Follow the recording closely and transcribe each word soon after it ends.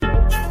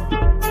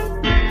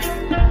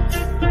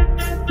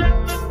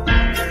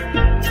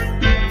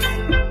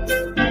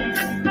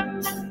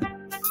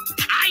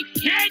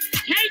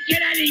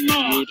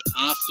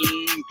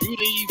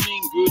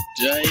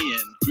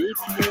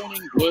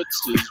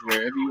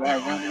you are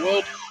around the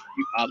world,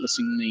 you are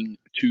listening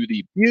to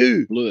the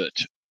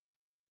Blurt.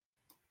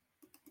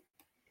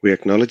 We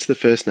acknowledge the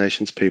First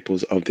Nations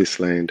peoples of this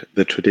land,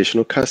 the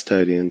traditional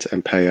custodians,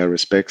 and pay our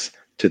respects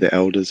to the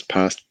elders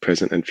past,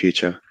 present, and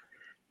future.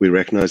 We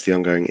recognise the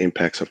ongoing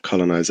impacts of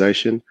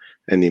colonisation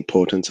and the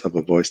importance of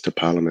a voice to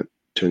Parliament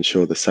to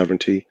ensure the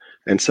sovereignty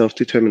and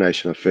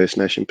self-determination of First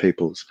Nation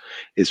peoples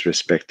is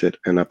respected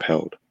and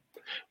upheld.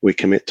 We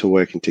commit to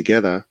working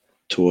together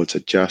towards a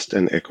just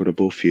and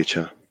equitable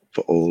future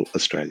for all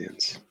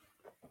Australians.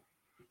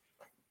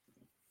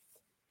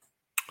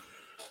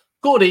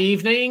 Good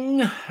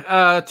evening.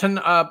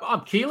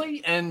 I'm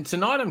Keely, and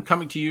tonight I'm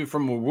coming to you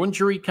from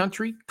Wurundjeri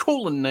country,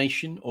 Kulin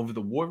Nation of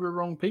the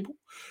Woiwurrung people.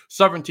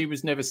 Sovereignty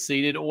was never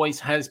ceded,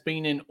 always has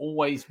been and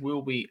always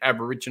will be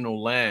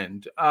Aboriginal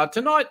land.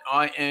 Tonight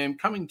I am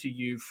coming to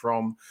you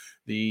from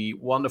the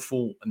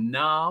wonderful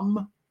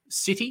Naarm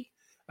city,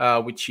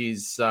 which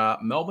is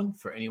Melbourne,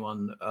 for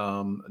anyone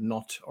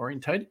not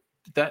orientated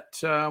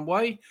that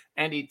way.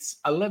 And it's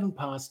 8:11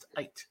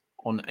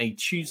 on a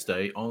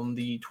Tuesday on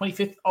the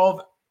 25th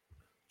of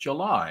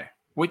July,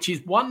 which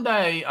is one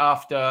day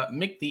after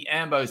Mick the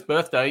Ambo's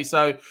birthday.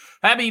 So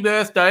happy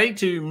birthday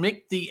to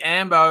Mick the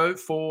Ambo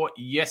for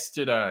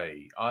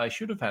yesterday. I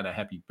should have had a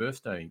happy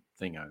birthday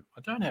thingo.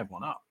 I don't have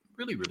one up.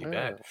 Really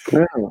bad.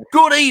 Oh.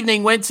 Good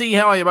evening, Wency.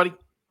 How are you, buddy?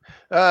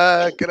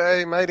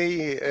 G'day,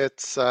 matey.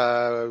 It's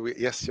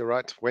yes, you're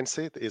right.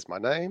 Wency is my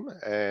name,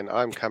 and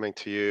I'm coming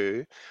to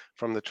you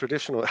from the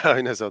traditional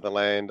owners of the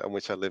land on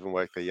which I live and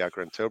work, the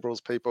Yagara and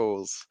Tilbrils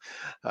peoples.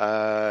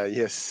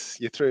 Yes,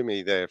 you threw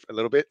me there a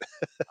little bit.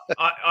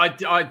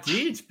 I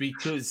did,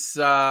 because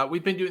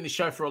we've been doing the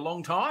show for a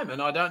long time,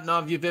 and I don't know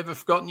if you've ever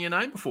forgotten your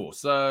name before.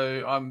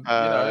 So I'm,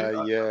 I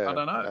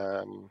don't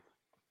know.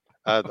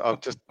 I'll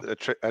just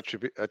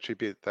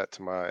attribute that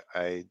to my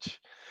age.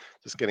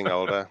 Just getting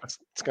older.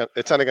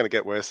 It's only going to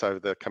get worse over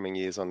the coming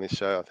years on this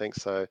show, I think.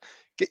 So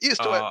get used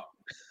to it.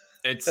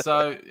 It's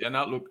so,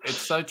 look, it's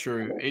so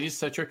true. It is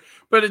so true.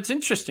 But it's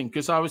interesting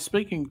because I was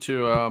speaking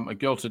to a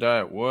girl today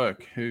at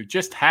work who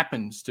just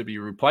happens to be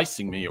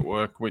replacing me at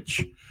work,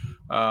 which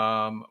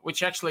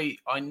actually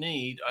I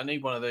need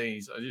one of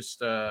these. I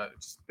just bear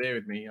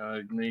with me.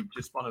 I need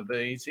just one of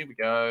these. Here we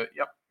go.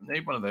 Yep,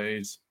 need one of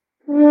these.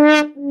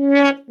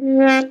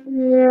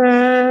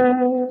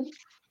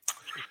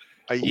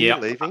 Are you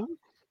leaving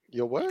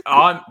your work?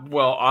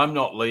 I'm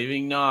not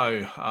leaving.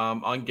 No,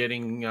 I'm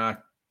getting the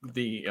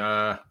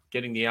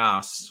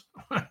ass.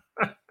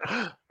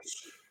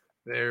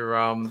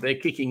 They're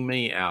kicking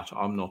me out.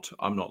 I'm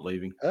not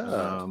leaving.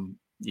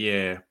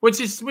 Yeah, which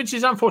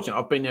is unfortunate.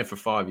 I've been there for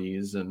 5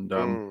 years, and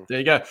there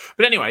you go.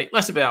 But anyway,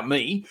 less about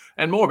me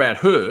and more about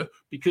her,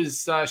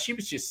 because she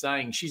was just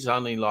saying she's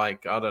only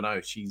like, I don't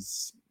know,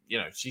 she's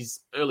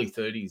early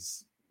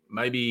 30s,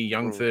 maybe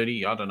young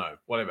 30, I don't know,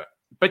 whatever.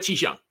 But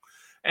she's young.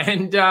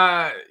 And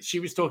she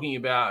was talking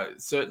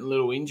about certain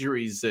little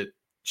injuries that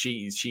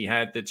she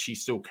had that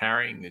she's still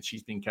carrying, that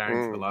she's been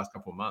carrying for the last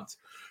couple of months.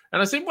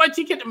 And I said, wait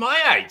till you get to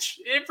my age.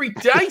 Every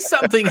day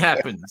something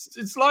happens.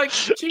 It's like,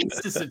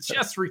 Jesus, it's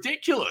just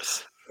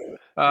ridiculous.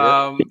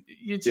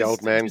 The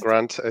old man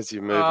grunt as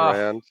you move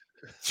around.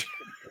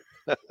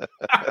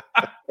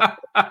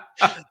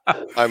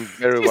 I'm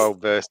very well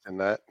versed in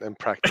that and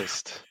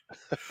practiced.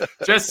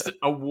 Just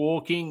a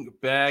walking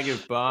bag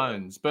of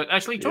bones. But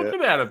actually, talking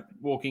about a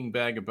walking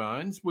bag of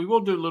bones, we will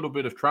do a little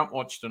bit of Trump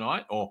Watch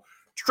tonight, or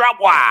Trump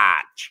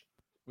Watch.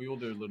 We will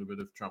do a little bit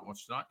of Trump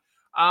Watch tonight.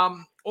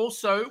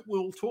 Also,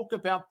 we'll talk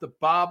about the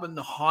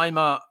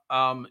Barbenheimer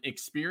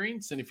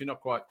experience. And if you're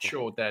not quite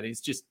sure what that is,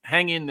 just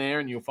hang in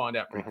there and you'll find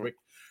out pretty quick.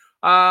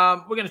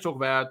 We're going to talk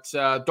about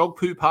dog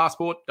poo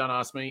passport. Don't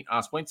ask me,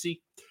 ask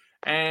Wency.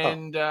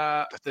 And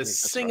the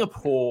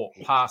Singapore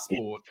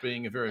passport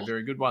being a very,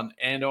 very good one.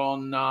 And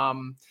on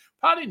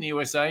Party in the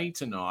USA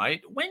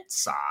tonight,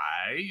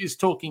 Wency is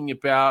talking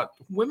about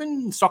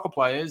women soccer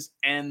players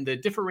and the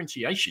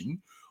differentiation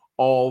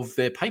of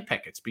their pay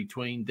packets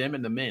between them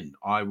and the men.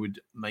 I would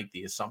make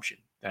the assumption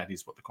that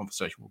is what the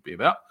conversation will be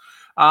about.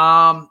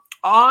 I'm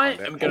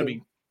going to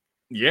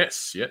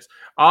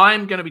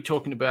be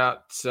talking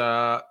about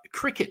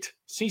cricket.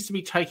 Seems to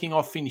be taking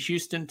off in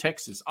Houston,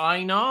 Texas.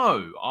 I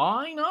know.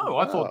 Wow.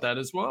 I thought that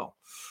as well.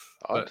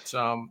 Odd.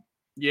 But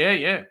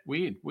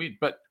weird.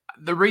 But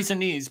the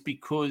reason is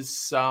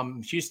because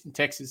Houston,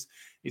 Texas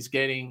is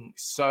getting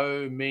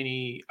so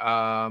much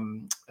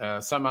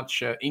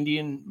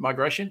Indian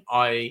migration,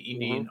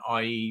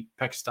 i.e.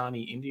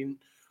 Pakistani Indian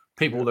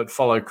people that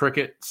follow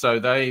cricket. So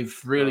they've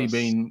really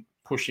been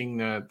pushing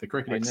the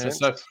cricket in there.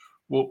 So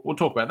we'll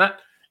talk about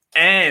that.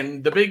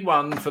 And the big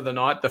one for the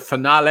night, the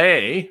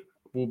finale,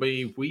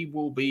 we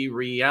will be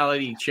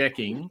reality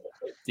checking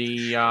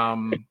the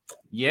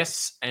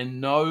yes and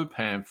no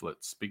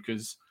pamphlets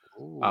because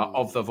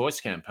of the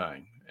Voice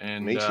campaign.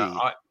 And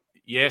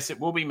yes, it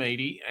will be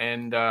meaty.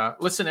 And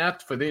listen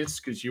out for this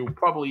because you'll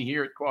probably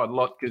hear it quite a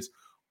lot because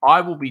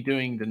I will be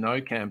doing the no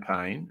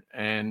campaign.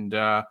 And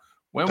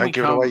when Don't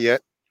give it away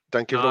yet.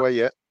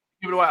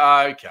 Give it away.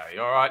 Okay,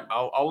 all right.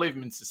 I'll leave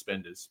them in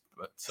suspenders,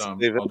 but I'll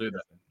do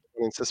that.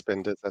 in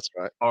suspenders. That's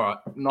right. All right,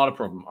 not a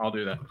problem. I'll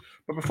do that.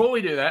 But before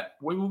we do that,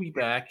 we will be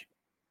back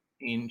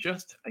in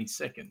just a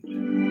second.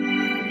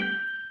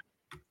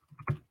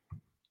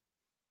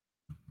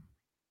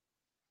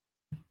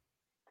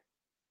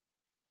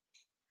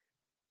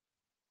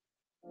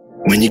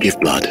 When you give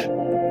blood,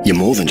 you're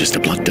more than just a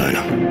blood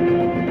donor.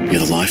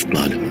 You're the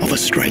lifeblood of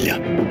Australia.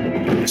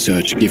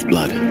 Search Give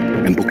Blood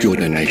and book your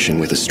donation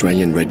with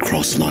Australian Red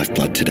Cross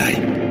Lifeblood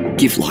today.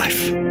 Give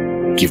life.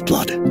 Give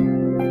blood.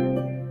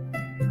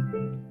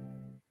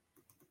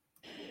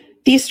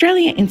 The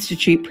Australia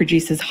Institute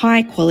produces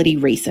high-quality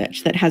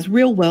research that has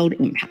real-world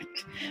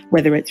impact,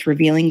 whether it's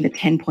revealing the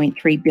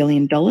 $10.3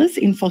 billion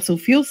in fossil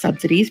fuel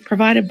subsidies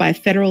provided by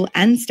federal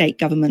and state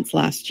governments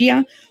last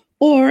year,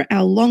 or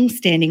our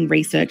long-standing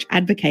research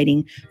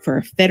advocating for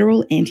a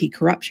federal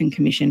anti-corruption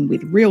commission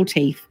with real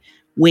teeth.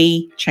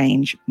 We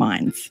change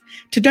minds.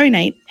 To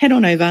donate, head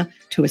on over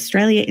to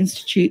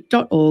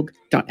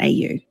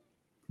australiainstitute.org.au.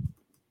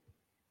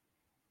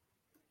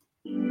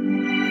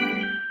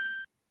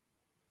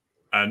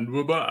 And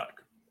we're back.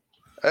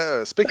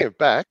 Speaking of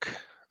back,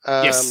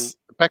 Yes.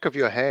 back of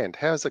your hand,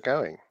 how's it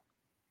going?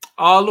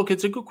 Oh, look,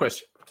 it's a good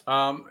question.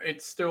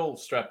 It's still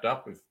strapped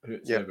up with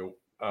who's Yep. ever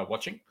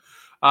watching.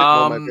 Bit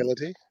more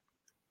mobility?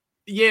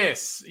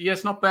 Yes,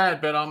 not bad,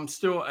 but I'm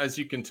still, as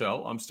you can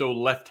tell, I'm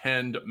still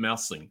left-hand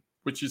mousing,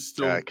 which is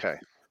still Okay.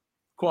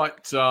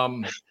 quite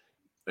Challenging.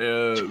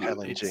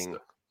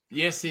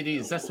 Yes, it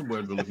is. That's the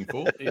word we're looking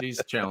for. It is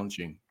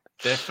challenging.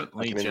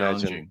 Definitely I can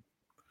challenging. imagine.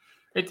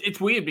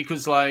 It's weird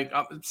because, like,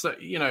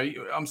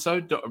 I'm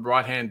so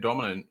right hand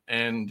dominant,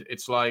 and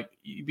it's like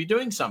you be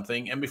doing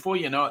something, and before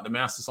you know it, the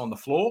mouse is on the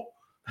floor.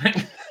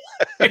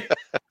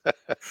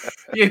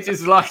 Yeah,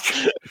 just like,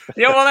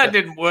 yeah, well, that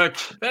didn't work.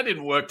 That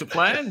didn't work to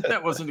plan.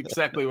 That wasn't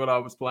exactly what I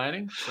was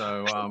planning.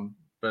 So,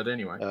 but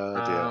anyway,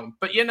 dear.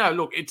 but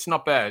look, it's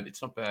not bad.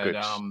 It's not bad. Good.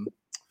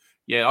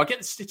 Yeah, I'll get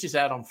the stitches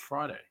out on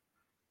Friday.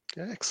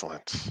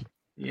 Excellent.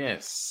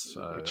 Yes,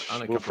 so Which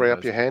only a will couple free of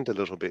up your those. hand a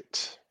little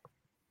bit.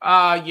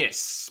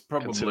 Yes,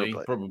 probably.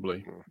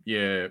 Considerably.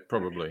 Yeah,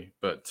 probably.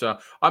 But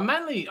I've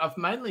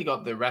mainly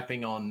got the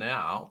wrapping on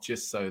now,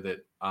 just so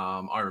that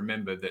I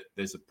remember that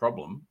there's a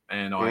problem,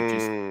 and I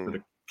just sort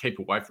of keep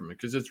away from it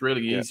because it's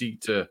really easy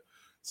to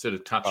sort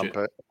of touch Bump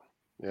it.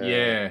 it.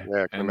 Yeah, I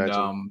can and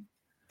imagine.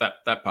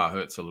 that part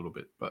hurts a little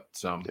bit. But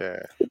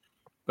Yeah.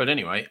 but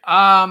anyway,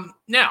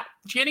 now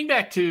getting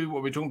back to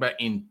what we're talking about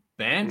in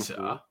banter,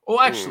 Mhm.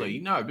 or actually,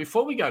 no,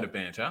 before we go to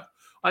banter,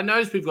 I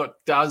noticed we've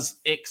got does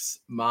X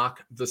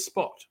mark the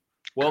spot?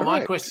 Well, my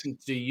Correct. question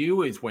to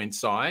you is,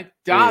 Wenside,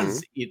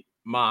 does it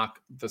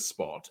mark the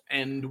spot,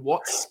 and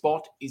what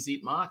spot is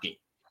it marking?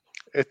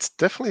 It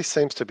definitely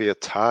seems to be a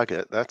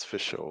target, that's for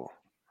sure.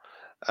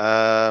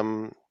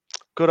 Our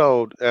good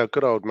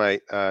old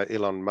mate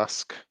Elon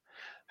Musk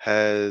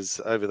has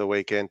over the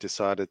weekend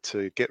decided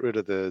to get rid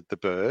of the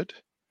bird.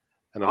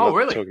 And I'm Oh, not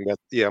really? talking about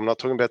I'm not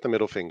talking about the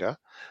middle finger.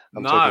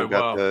 I'm No, talking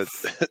about well,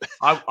 the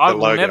I the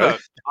will logo.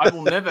 I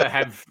will never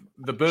have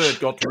the bird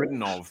got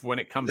ridden of when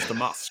it comes to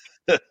Musk.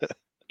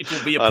 It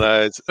will be I a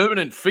know it's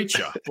permanent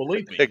feature,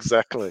 believe me.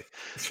 exactly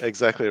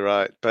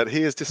right. But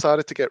he has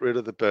decided to get rid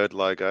of the bird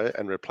logo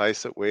and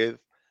replace it with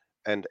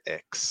an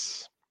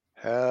X.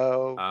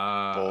 How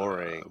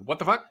boring. What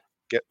the fuck?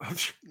 Get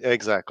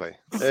exactly.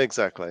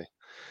 Okay,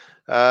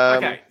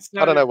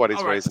 I don't know what his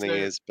all right, reasoning so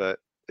is, but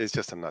it's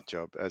just a nut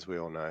job, as we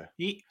all know.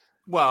 he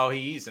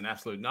is an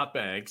absolute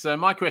nutbag. So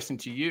my question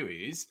to you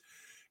is,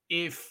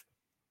 if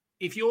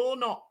you're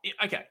not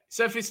okay,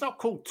 so if it's not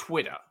called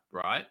Twitter,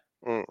 right?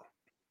 Mm.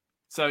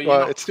 So you're Well,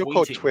 not it's still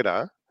called tweeting.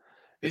 Twitter.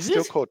 It's Is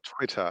still it? called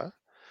Twitter,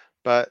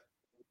 but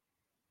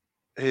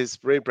he's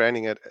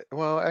rebranding it.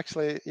 Well,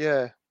 actually,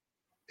 yeah.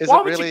 Is Why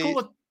it would really you call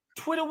it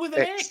Twitter with an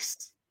X?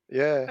 X?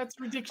 Yeah. That's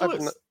I've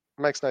ridiculous.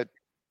 makes no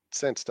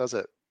sense, does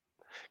it?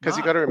 Because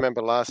you No. got to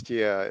remember last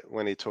year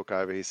when he took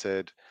over, he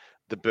said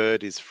the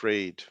bird is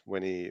freed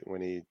when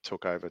he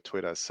took over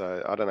Twitter.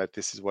 So I don't know if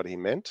this is what he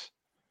meant.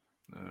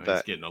 He's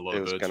That getting a lot it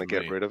of was birds going to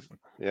from get me. rid of.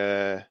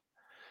 Yeah.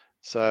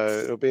 So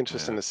it'll be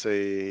interesting Yeah. to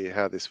see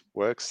how this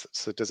works.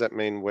 So does that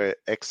mean we're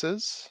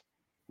X's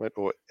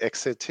or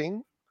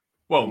exiting?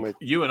 Well, we're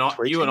you and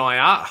I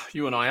are.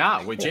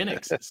 We're Gen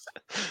Xers.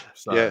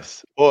 So,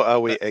 Yes. Or are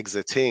we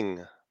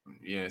exiting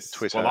yes.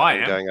 Twitter Well, I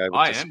and am. going over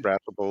I to am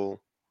Sproutable?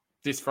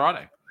 this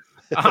Friday.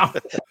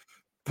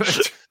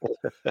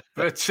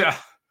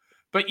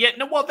 But yet,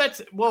 no.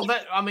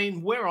 That I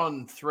mean, we're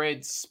on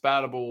Threads,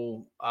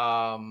 Spoutable,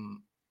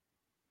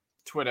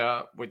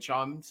 Twitter, which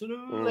I'm sort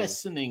of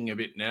lessening a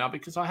bit now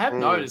because I have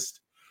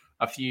noticed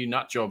a few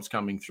nut jobs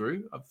coming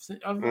through.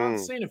 I've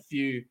seen a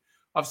few.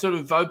 I've sort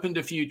of opened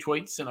a few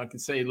tweets and I can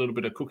see a little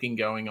bit of cooking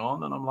going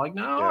on, and I'm like,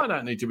 no, I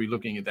don't need to be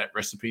looking at that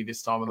recipe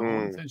this time of the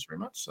morning. Thanks very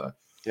much. So,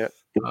 yeah.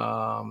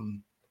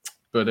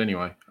 But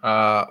anyway,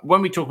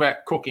 when we talk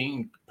about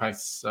cooking,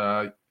 Pace,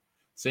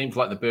 seems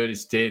like the bird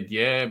is dead.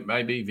 Yeah,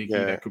 maybe, Vicky,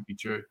 that could be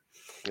true.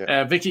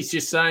 Yeah. Vicky's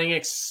just saying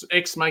X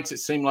makes it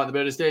seem like the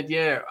bird is dead.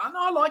 Yeah, and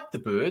I like the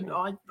bird.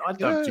 I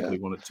don't particularly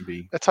want it to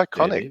be. It's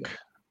iconic.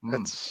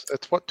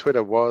 It's what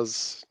Twitter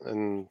was,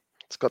 and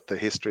it's got the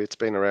history. It's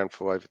been around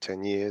for over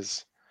 10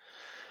 years.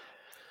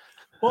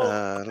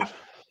 Well,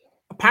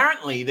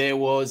 apparently there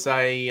was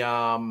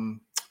a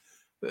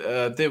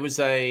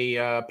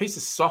piece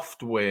of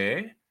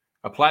software,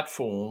 a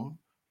platform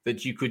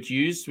that you could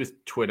use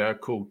with Twitter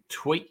called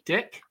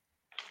TweetDeck.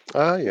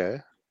 Oh,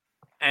 yeah.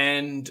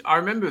 And I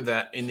remember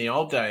that in the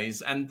old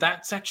days, and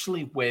that's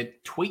actually where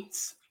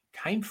tweets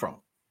came from.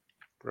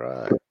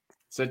 Right.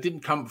 So it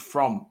didn't come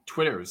from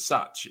Twitter as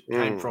such. It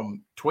came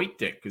from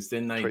TweetDeck, because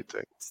then they'd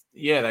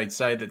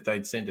say that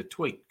they'd send a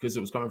tweet because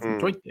it was coming from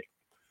TweetDeck.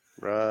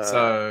 Right.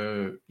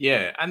 So,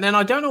 yeah. And then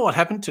I don't know what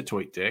happened to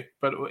TweetDeck,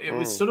 but it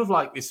was sort of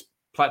like this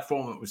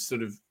platform that was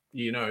sort of,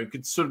 it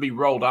could sort of be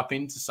rolled up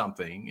into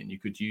something, and you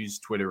could use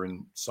Twitter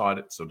inside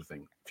it, sort of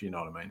thing, if you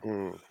know what I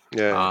mean.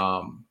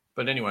 Yeah.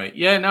 But anyway,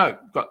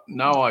 got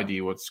no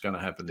idea what's going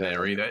to happen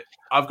there either.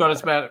 I've got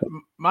as about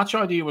much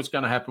idea what's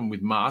going to happen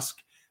with Musk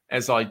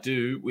as I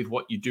do with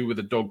what you do with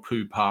a dog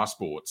poo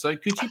passport. So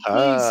could you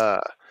please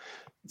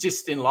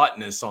just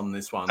enlighten us on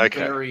this one? Okay.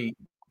 Very,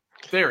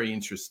 very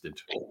interested.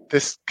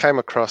 This came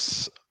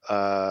across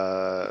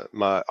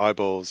my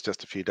eyeballs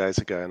just a few days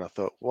ago, and I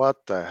thought,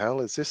 what the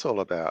hell is this all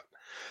about?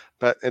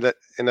 But in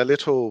a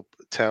little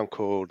town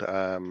called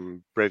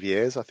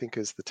Breviers, I think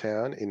is the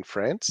town in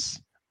France.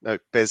 No,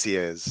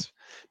 Béziers,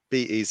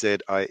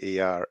 Beziers.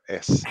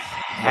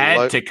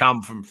 Had to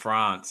come from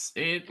France.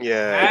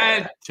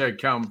 Had to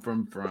come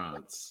from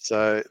France.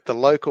 So the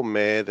local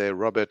mayor there,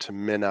 Robert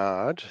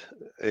Menard,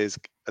 is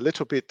a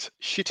little bit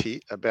shitty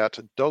about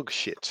dog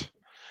shit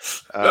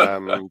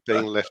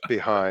being left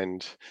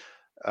behind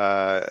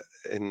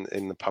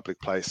in the public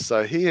place.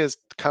 So he has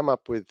come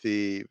up with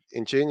the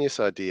ingenious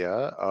idea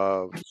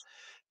of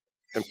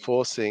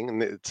enforcing,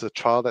 and it's a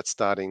trial that's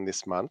starting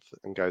this month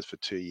and goes for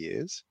 2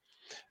 years,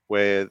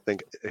 where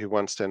he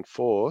wants to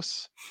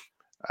enforce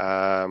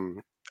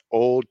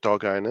all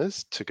dog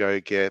owners to go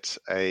get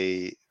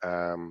a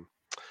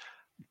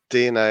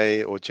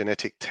DNA or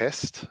genetic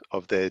test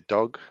of their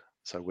dog,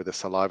 so with a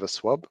saliva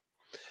swab,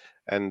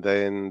 and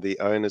then the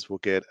owners will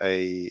get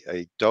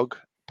a dog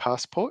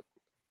passport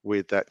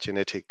with that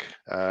genetic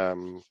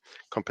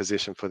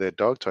composition for their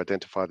dog to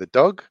identify the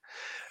dog.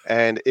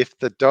 And if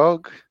the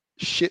dog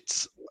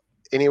shits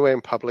anywhere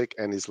in public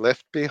and is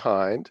left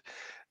behind,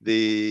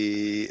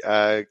 the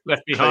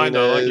left behind,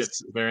 I like it.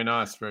 cleaners, Very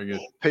nice, very good.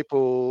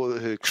 people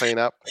who clean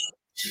up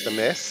the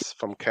mess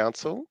from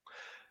council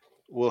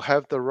will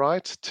have the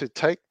right to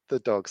take the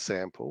dog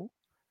sample,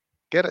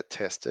 get it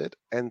tested,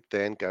 and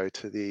then go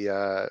to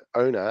the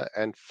owner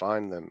and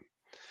fine them.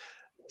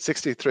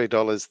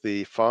 $63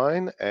 the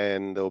fine,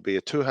 and there'll be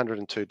a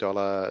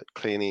 $202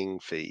 cleaning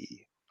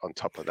fee on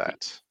top of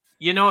that.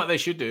 You know what they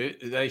should do?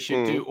 They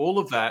should do all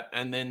of that,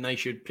 and then they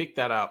should pick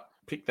that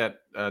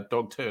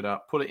dog turd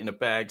up, put it in a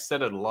bag,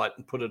 set it alight,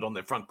 and put it on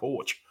their front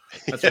porch.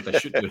 That's what they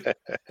should do.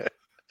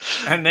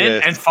 And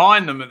then and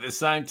fine them at the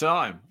same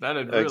time.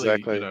 That'd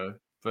really,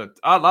 But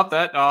I love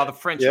that. Oh, the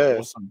French are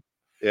awesome.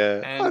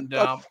 Yeah, and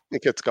I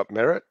think it's got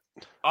merit.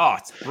 Oh,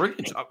 it's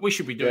brilliant. We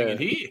should be doing it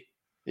here.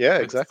 Yeah,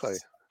 exactly.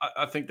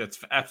 I think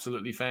that's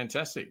absolutely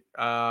fantastic.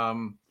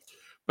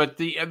 But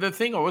the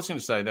thing I was going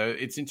to say, though,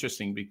 it's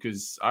interesting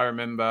because I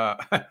remember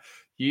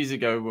years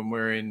ago when we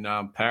were in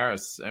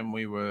Paris and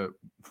we were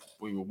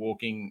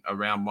walking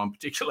around one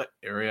particular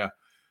area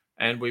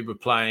and we were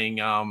playing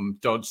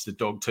Dodge the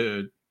Dog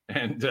Turd,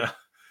 and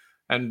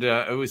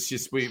it was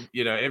just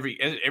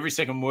every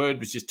second word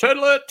was just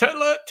turtle alert,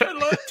 turtle alert,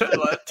 turtle alert,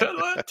 turtle alert,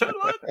 turtle alert,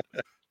 turtle alert.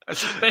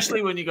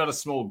 Especially when you got a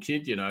small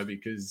kid,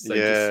 because they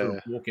just sort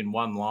of walk in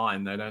one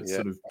line. They don't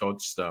sort of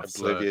dodge stuff.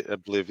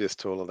 Oblivious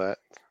to all of that.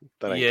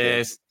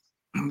 Yes.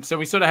 So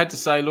we sort of had to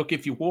say, look,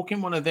 if you walk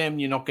in one of them,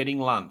 you're not getting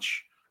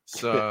lunch.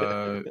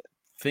 So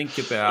think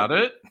about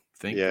it.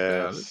 Think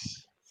about it.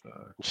 So,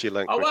 she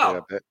learned quickly, I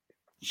bet.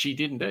 She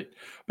did indeed.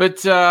 But,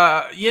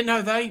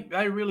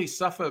 they really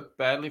suffer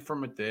badly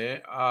from it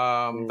there.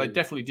 They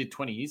definitely did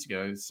 20 years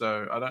ago.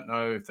 So I don't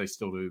know if they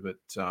still do.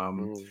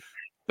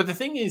 But the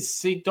thing is,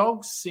 see,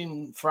 dogs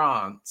in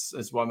France,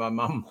 that's why my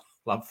mum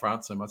loved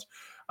France so much.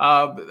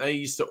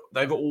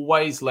 They've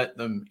always let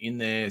them in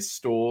their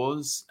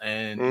stores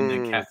and in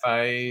their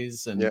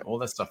cafes and all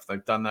that stuff.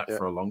 They've done that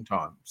for a long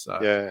time. So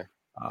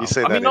you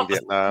see that in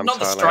Vietnam, not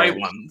the stray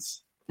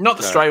ones. Not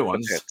the stray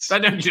ones. They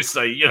don't just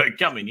say,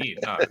 come in here.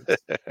 No,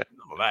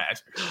 not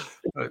that.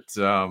 But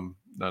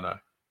no.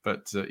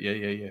 But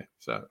yeah.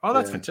 So,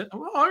 that's fantastic.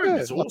 Well, I reckon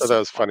it's awesome. That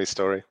was a funny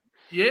story.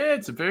 Yeah,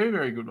 it's a very,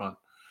 very good one.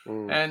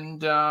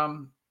 And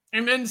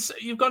then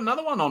you've got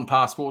another one on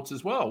passports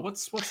as well.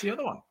 What's the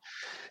other one?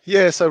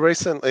 Yeah, so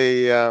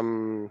recently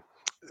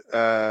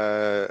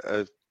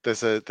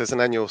there's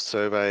an annual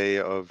survey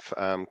of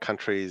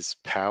countries'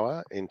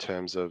 power in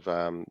terms of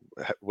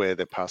where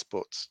their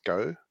passports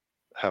go,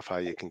 how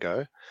far you can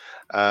go.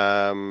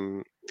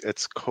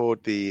 It's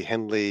called the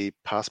Henley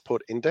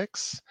Passport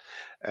Index,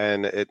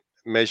 and it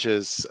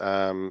measures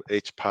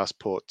each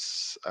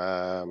passport's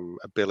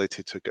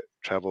ability to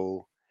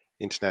travel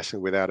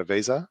internationally without a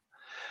visa.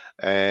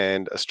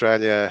 and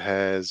Australia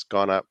has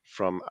gone up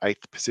from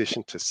 8th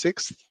position to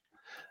 6th.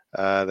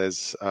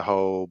 There's a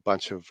whole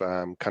bunch of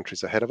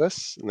countries ahead of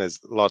us, and there's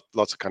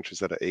lots of countries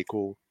that are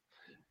equal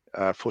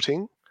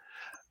footing.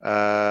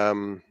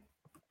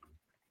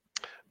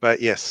 But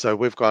yes, so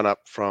we've gone up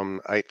from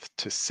 8th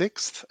to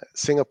 6th.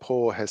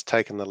 Singapore has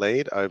taken the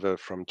lead over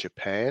from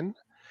Japan.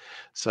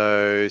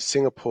 So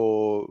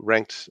Singapore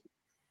ranked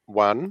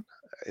 1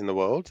 in the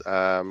world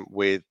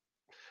with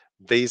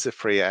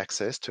visa-free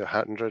access to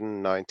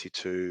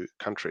 192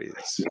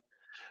 countries.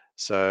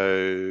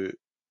 So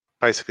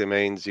basically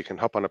means you can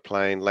hop on a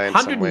plane, land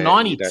somewhere, and you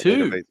don't need a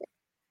 192. visa.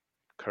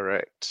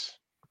 Correct.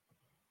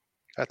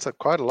 That's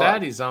quite a lot.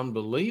 That is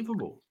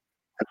unbelievable.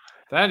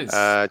 That is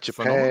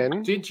Japan.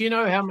 phenomenal. Do you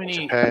know how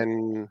many?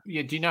 Japan.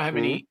 Yeah. Do you know how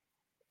many?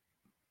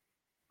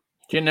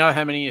 Do you know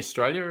how many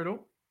Australia at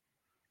all?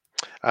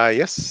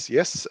 Yes.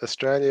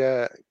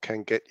 Australia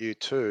can get you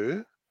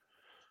to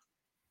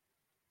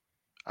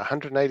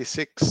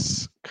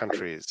 186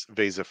 countries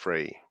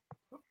visa-free.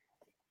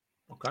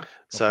 Okay.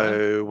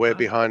 So we're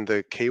behind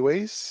the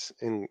Kiwis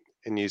in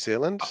New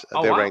Zealand.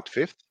 They're ranked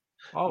 5th.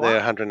 They're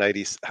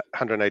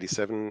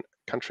 187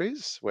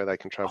 countries where they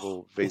can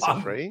travel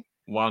visa-free.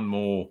 One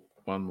more.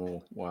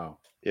 Wow.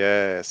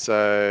 Yeah.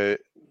 So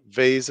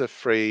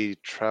visa-free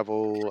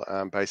travel,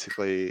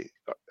 basically,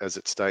 as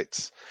it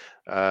states,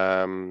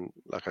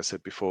 like I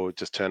said before,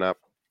 just turn up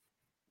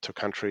to a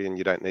country and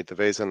you don't need the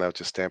visa, and they'll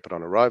just stamp it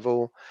on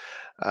arrival.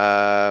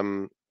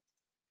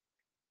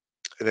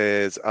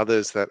 There's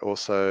others that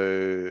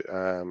also,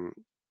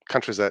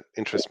 countries that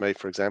interest me,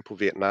 for example,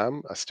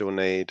 Vietnam, I still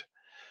need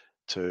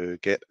to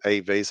get a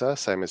visa,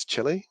 same as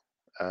Chile,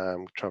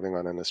 traveling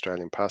on an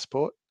Australian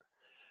passport.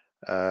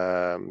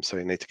 So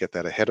you need to get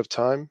that ahead of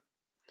time.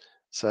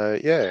 So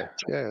yeah.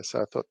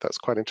 So I thought that's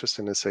quite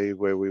interesting to see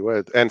where we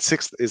were. And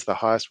 6th is the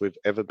highest we've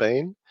ever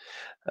been.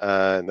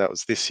 That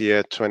was this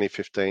year,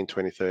 2015,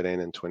 2013,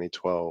 and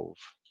 2012.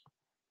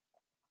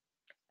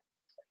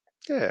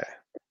 Yeah.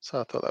 So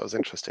I thought that was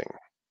interesting.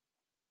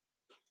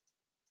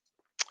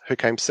 Who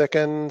came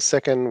second?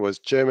 Second was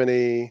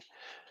Germany,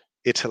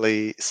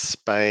 Italy,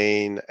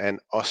 Spain, and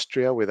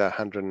Austria with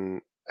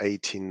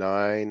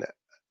 189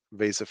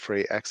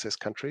 visa-free access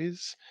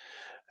countries.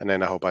 And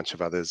then a whole bunch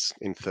of others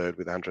in third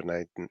with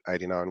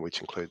 189,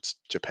 which includes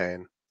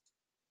Japan.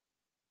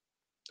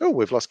 Oh,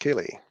 we've lost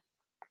Keely.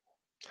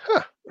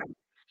 Huh.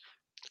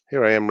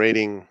 Here I am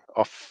reading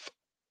off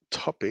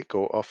topic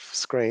or off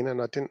screen,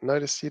 and I didn't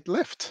notice he'd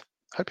left.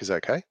 Hope he's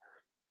okay.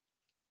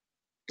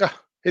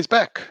 Ah, he's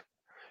back.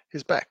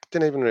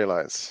 Didn't even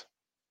realize.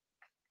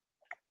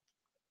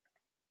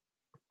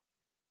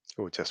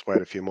 We'll just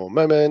wait a few more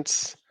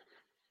moments.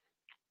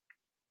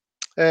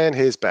 And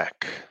he's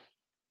back.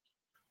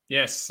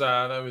 Yes,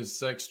 that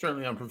was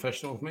extremely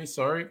unprofessional of me.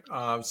 Sorry.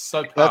 I was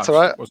so parched. That's all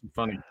right. It wasn't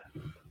funny.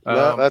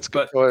 No, that's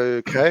good.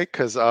 Okay,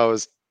 because I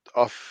was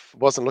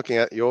wasn't looking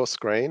at your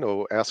screen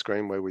or our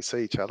screen where we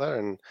see each other,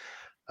 and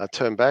I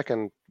turned back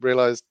and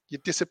realized you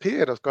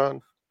disappeared. I was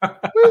going,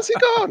 where's he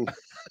gone?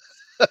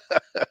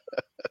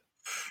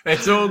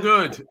 It's all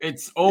good.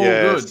 It's all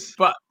good.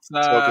 But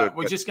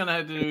we're just going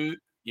to do,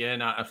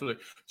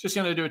 absolutely. Just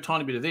going to do a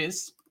tiny bit of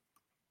this.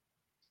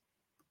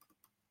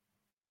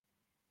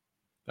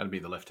 That'll be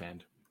the left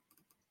hand.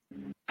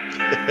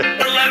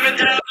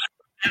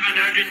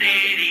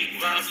 11,780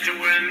 votes to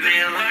win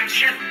the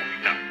election.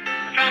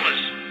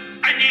 Fellas,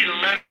 I need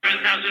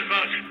 11,000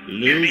 votes.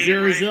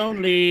 Losers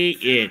only.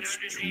 It's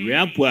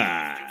Trump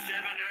Watch.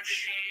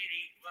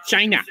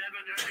 China.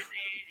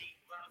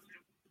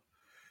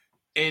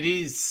 It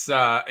is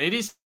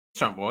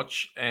Trump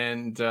Watch,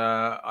 and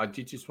I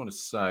did just want to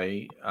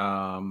say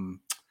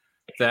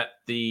that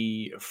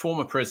the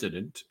former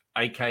president,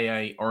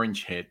 aka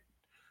Orange Head,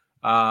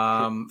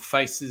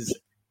 faces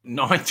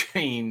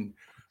 19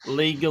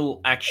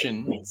 legal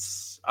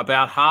actions,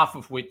 about half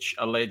of which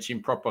allege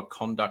improper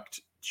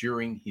conduct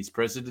during his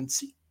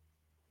presidency.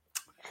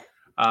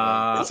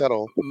 Is that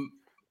all?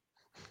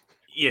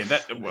 Yeah,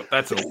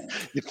 that's all.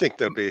 You'd think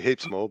there'd be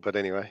heaps more, but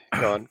anyway,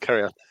 go on,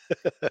 carry on.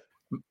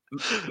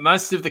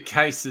 Most of the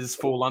cases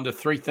fall under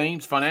 3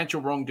 themes: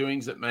 financial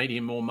wrongdoings that made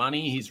him more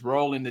money, his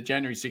role in the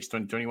January 6,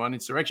 2021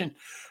 insurrection,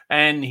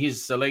 and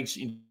his alleged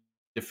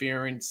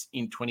interference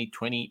in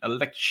 2020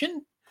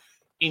 election.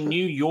 In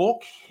New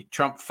York,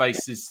 Trump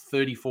faces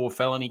 34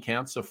 felony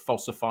counts of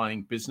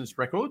falsifying business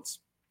records.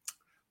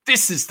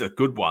 This is the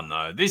good one,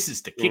 though. This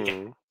is the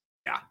kicker.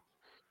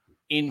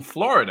 In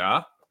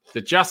Florida,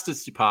 the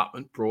Justice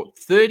Department brought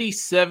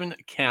 37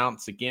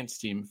 counts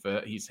against him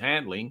for his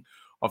handling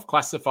of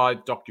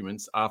classified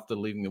documents after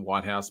leaving the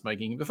White House,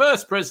 making him the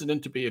first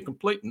president to be a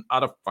complete and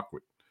utter fuckwit,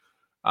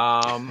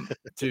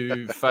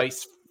 to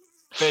face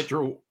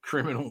federal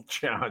criminal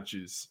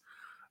charges.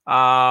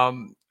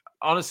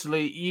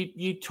 Honestly,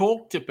 you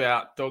talked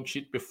about dog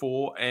shit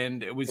before,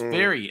 and it was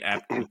very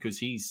apt because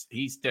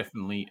he's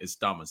definitely as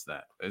dumb as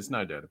that. There's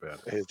no doubt about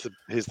it.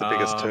 He's the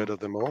biggest turd of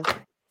them all.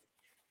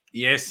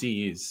 Yes,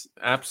 he is.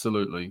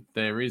 Absolutely.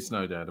 There is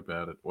no doubt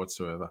about it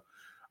whatsoever.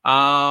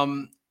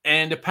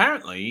 And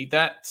apparently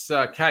that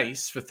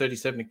case for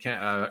 37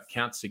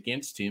 counts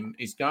against him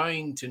is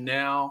going to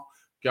now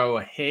go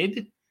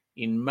ahead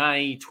in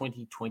May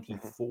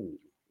 2024.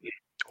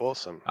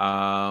 Awesome.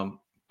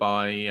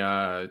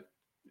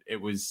 It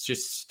was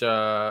just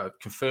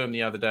confirmed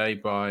the other day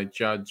by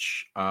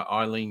Judge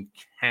Eileen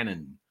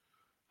Cannon,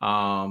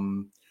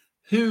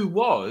 who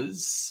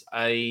was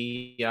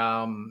a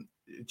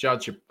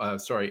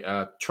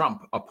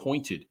Trump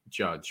appointed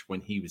judge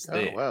when he was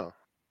there. Oh, wow.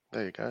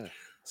 There you go.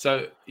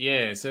 So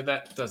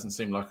that doesn't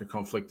seem like a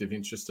conflict of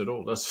interest at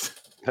all, does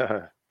it?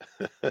 No.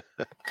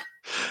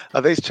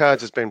 Are these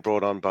charges being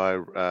brought on by,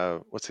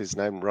 what's his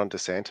name, Ron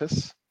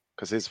DeSantis?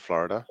 Because he's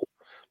Florida.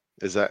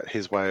 Is that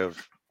his way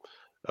of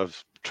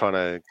trying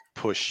to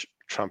push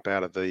Trump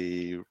out of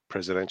the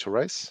presidential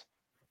race?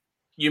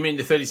 You mean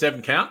the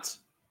 37 counts?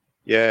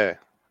 Yeah.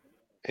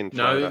 In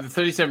Florida. No,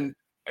 the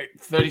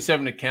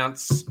 37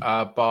 accounts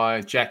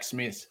by Jack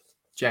Smith.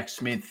 Jack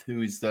Smith,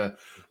 who is the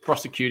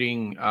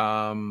prosecuting,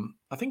 I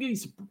think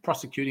he's a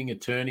prosecuting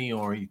attorney,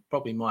 or he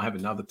probably might have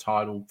another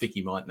title.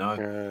 Vicky might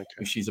know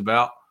if she's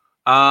about.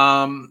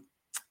 And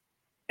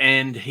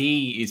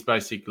he is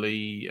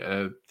basically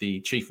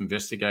the chief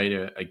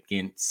investigator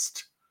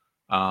against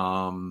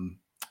Trump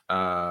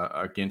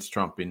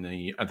in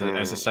the,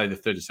 as I say, the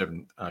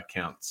 37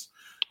 counts.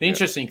 The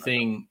interesting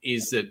thing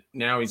is that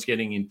now he's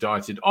getting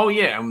indicted. Oh,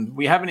 yeah, and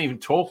we haven't even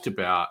talked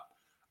about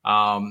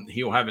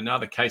he'll have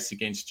another case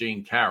against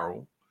Jean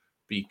Carroll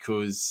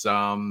because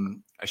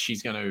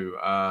she's going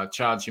to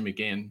charge him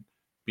again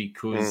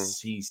because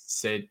he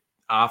said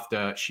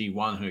after she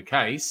won her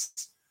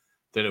case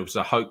that it was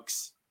a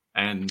hoax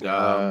and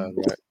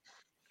it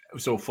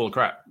was all full of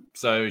crap.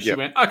 So she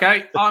went,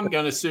 okay, I'm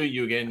going to sue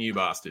you again, you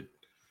bastard.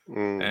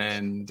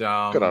 And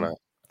good on her.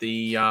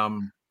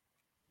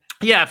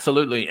 Yeah,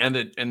 absolutely.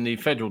 And the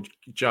federal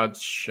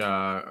judge,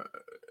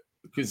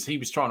 because he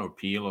was trying to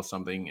appeal or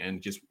something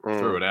and just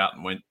threw it out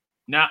and went,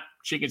 nah,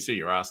 she can sue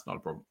your ass, not a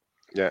problem.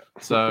 Yeah.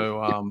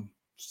 So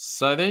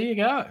so there you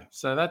go.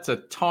 So that's a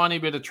tiny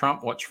bit of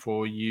Trump watch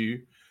for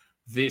you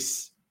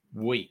this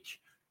week.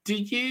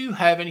 Did you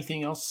have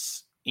anything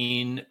else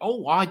in?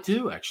 Oh, I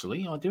do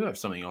actually. I do have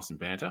something else in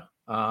banter.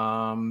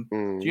 Do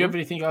you have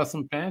anything else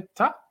in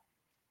banter?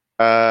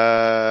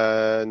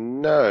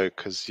 No,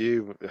 because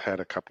you had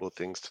a couple of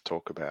things to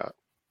talk about.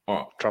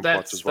 Oh, Trump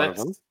Watch is one of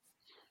them.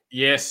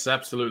 Yes,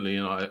 absolutely.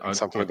 And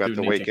something about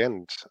the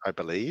weekend, I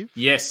believe.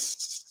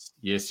 Yes.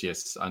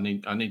 I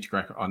need to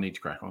crack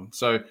on.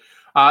 So,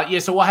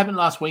 so what happened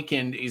last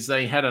weekend is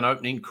they had an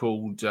opening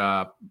called.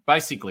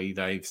 Basically,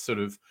 they've sort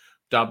of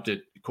dubbed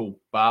it called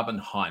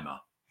Barbenheimer,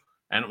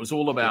 and it was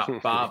all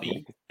about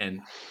Barbie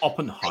and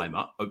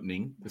Oppenheimer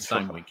opening the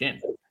same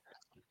weekend.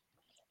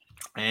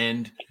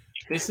 And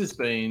this has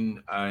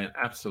been an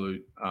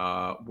absolute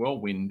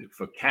whirlwind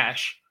for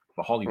cash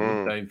for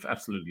Hollywood. They've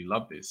absolutely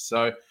loved this.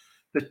 So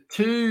the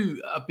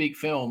two big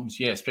films,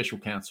 special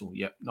counsel.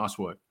 Yep, nice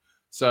work.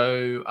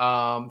 So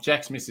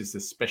Jack Smith is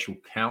the special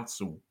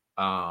counsel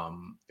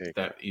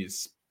that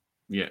is,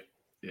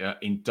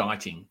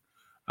 indicting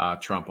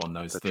Trump on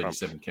those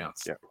 37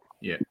 counts.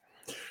 Yeah.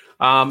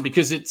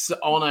 Because it's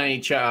on a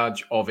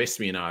charge of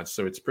espionage,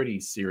 so it's pretty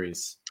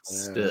serious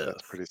stuff.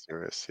 That's pretty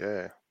serious,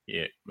 yeah.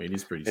 Yeah, it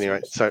is pretty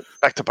anyway, serious. So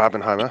back to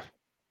Barbenheimer.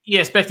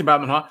 Yes, back to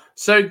Barbenheimer.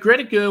 So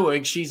Greta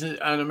Gerwig, she's an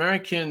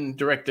American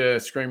director,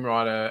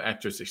 screenwriter,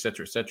 actress,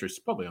 etc., etc. She's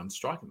probably on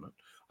strike at the moment.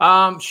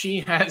 She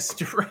has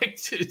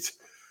directed.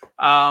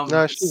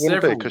 No, she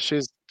wouldn't be because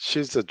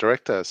she's the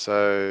director.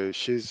 So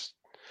she's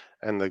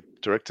and the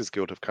Directors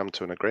Guild have come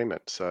to an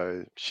agreement.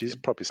 So she's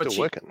probably still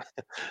working.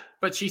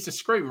 But she's a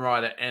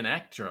screenwriter and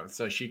actor,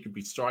 so she could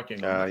be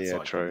striking. On that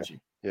side, true.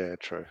 Yeah,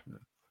 true.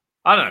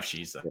 I don't know if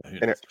she's that.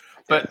 Anyway,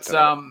 but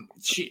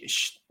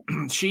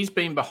she's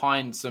been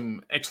behind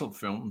some excellent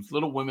films.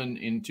 Little Women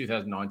in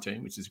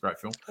 2019, which is a great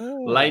film.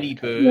 Lady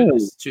Bird,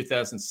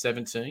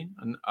 2017,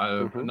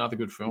 another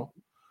good film.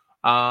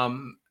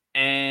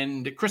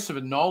 And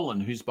Christopher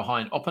Nolan, who's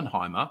behind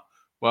Oppenheimer.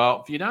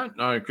 Well, if you don't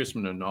know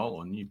Christopher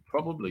Nolan, you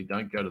probably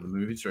don't go to the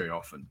movies very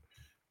often,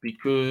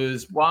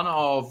 because one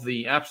of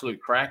the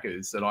absolute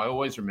crackers that I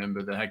always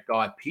remember that had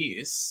Guy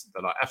Pearce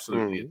that I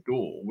absolutely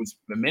adore was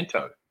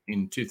Memento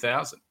in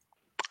 2000.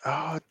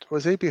 Oh,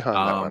 was he behind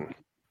that one?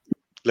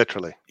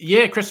 Literally.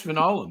 Yeah, Christopher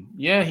Nolan.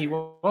 Yeah, he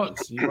was.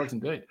 He was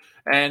indeed.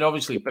 And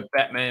obviously, but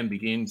Batman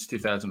Begins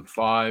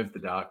 2005, The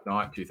Dark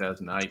Knight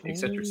 2008,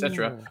 etc.,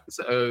 etc.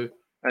 So,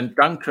 and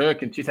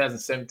Dunkirk in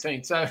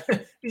 2017. So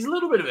he's a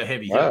little bit of a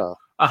heavy hitter.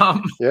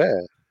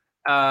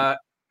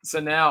 So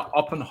now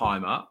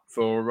Oppenheimer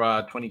for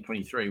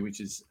 2023, which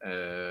is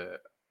a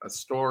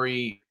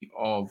story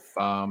of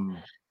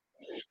the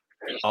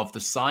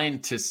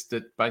scientists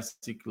that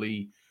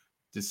basically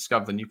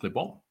discovered the nuclear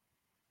bomb.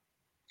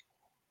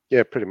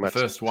 Yeah, pretty much.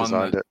 The first one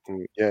designed it.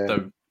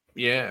 And,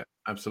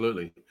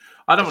 absolutely.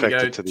 I don't want to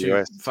go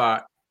too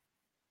far.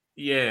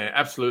 Yeah,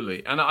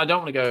 absolutely. And I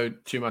don't want to go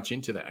too much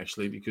into that,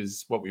 actually,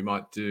 because what we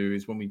might do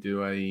is when we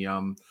do a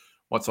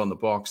what's on the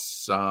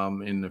box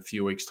in a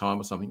few weeks'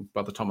 time or something,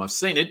 by the time I've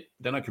seen it,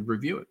 then I could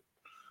review it.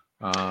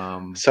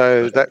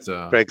 So but,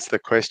 that begs the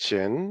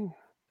question: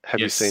 have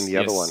you seen the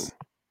other one?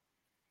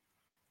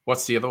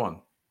 What's the other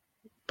one?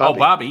 Barbie. Oh,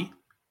 Barbie.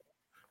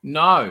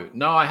 No,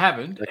 I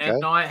haven't, Okay.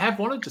 and I have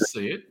wanted to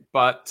see it,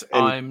 but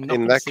I'm not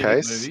in going that to see the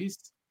case,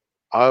 movies.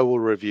 I will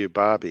review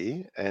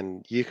Barbie,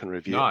 and you can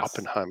review Nice.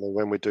 Oppenheimer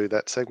when we do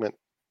that segment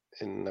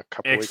in a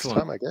couple of weeks' Excellent.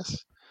 time, I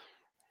guess.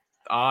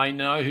 I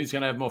know who's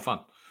going to have more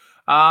fun.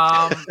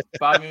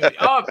 Barbie movie.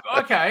 Oh,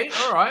 okay,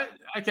 all right.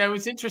 Okay, it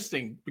was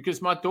interesting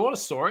because my daughter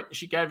saw it.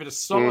 She gave it a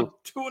solid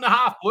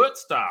 2.5 Blurt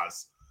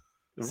stars.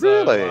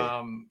 Really?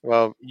 So,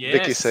 well,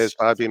 Vicky says yes,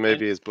 Barbie and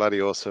movie is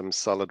bloody awesome.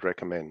 Solid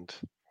recommend.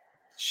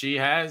 she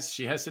has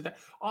said that.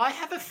 I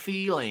have a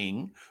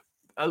feeling,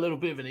 a little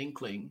bit of an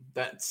inkling,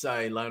 that's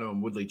a Lona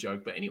and Woodley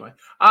joke. But anyway,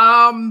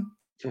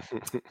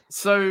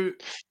 so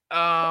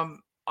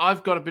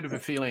I've got a bit of a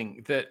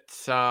feeling that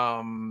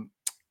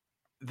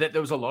that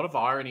there was a lot of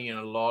irony and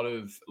a lot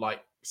of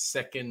like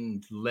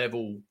second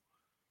level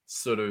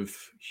sort of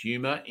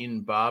humor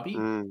in Barbie.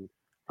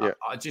 Yeah.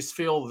 I just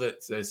feel that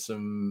there's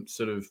some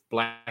sort of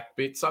black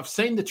bits. I've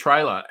seen the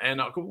trailer,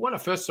 and when I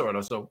first saw it, I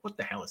was like, "What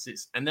the hell is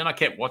this?" And then I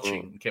kept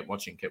watching, kept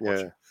watching.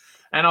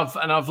 And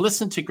I've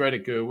listened to Greta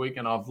Gerwig,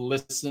 and I've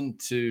listened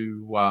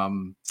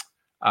to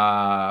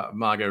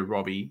Margot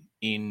Robbie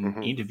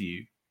in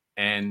Interview,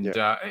 and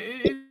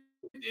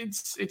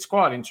it's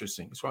quite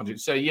interesting. It's quite interesting.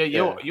 So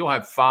you'll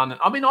have fun.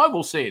 I mean, I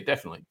will see it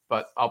definitely,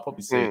 but I'll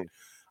probably see it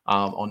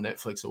on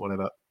Netflix or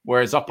whatever.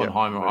 Whereas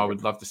Oppenheimer, I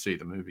would love to see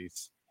the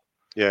movies.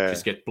 Yeah,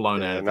 just get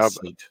blown out of the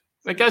seat.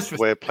 It goes for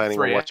we're planning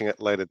on 3 watching it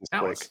later this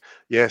hours. week.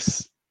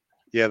 Yes,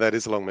 yeah, that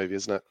is a long movie,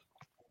 isn't it?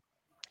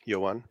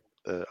 Your one,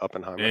 the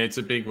Oppenheimer. Yeah, it's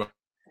a big one.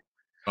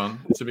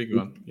 It's a big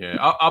one. Yeah,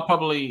 I'll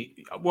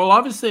probably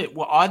either see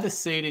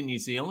it in New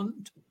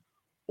Zealand,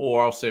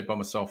 or I'll see it by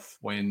myself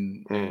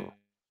when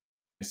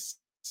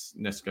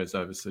Ness goes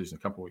overseas in a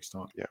couple of weeks'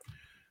 time. Yeah.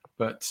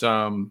 But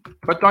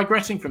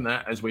digressing from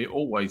that, as we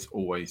always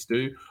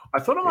do, I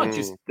thought I might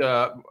just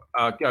go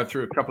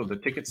through a couple of the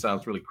ticket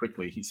sales really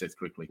quickly. He says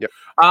quickly. Yep.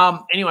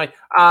 Anyway,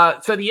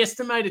 so the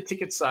estimated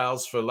ticket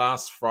sales for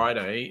last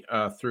Friday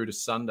through to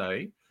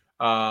Sunday,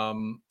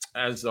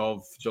 as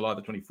of July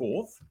the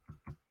 24th,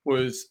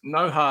 was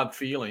No Hard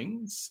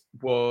Feelings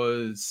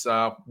was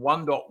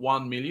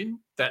 1.1 million.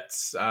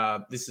 That's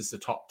this is the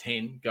top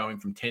 10 going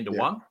from 10 to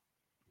 1.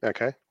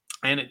 Okay.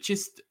 And it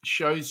just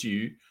shows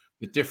you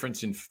the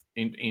difference in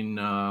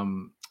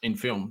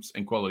films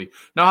and quality.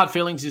 No Hard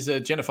Feelings is a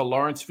Jennifer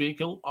Lawrence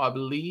vehicle, I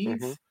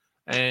believe,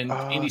 and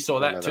Indy saw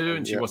that too,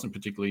 and she wasn't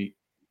particularly,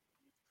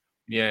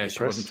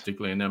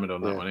 enamored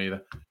on that one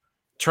either.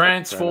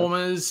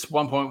 Transformers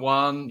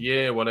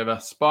 1.1, whatever.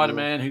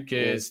 Spider-Man, who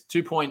cares?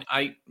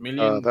 2.8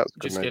 million.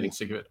 Just getting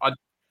sick of it.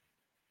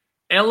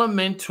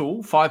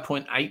 Elemental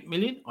 5.8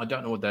 million. I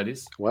don't know what that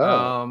is.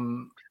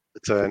 Wow.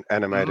 It's an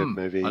animated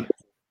movie.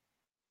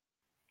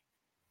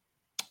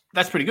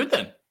 That's pretty good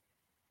then.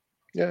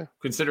 Yeah.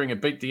 Considering it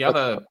beat the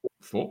other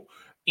 4.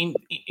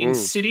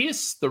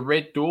 Insidious, The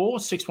Red Door,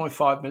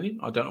 6.5 million.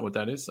 I don't know what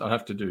that is. I'll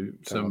have to do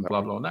some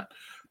blah blah on that.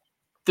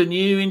 The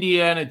new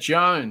Indiana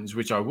Jones,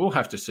 which I will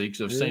have to see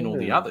because I've seen all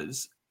the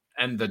others,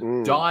 and the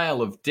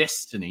Dial of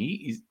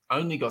Destiny is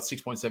only got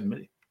 6.7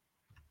 million.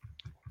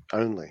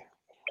 Only.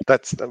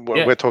 That's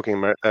we're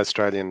talking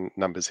Australian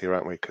numbers here,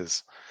 aren't we?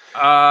 Because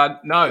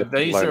no,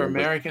 these are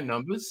American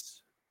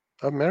numbers.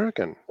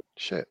 American.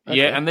 Shit. Okay.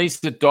 Yeah, and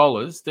these are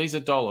dollars. These are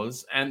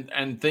dollars,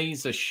 and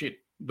these are shit.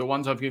 The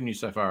ones I've given you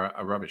so far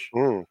are rubbish.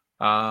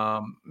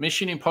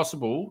 Mission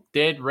Impossible: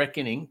 Dead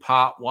Reckoning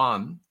Part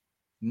 1,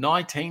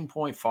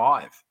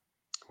 19.5.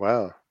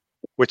 Wow.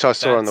 Which I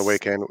saw on the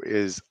weekend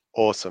is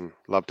awesome.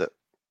 Loved it.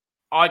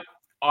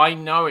 I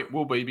know it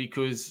will be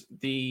because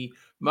the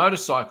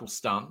motorcycle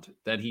stunt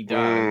that he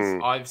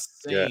does, I've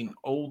seen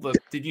all the.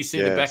 Did you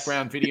see the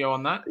background video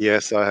on that?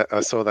 Yes, I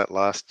saw that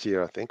last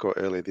year, I think, or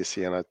early this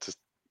year, and I just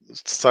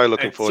so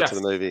looking forward to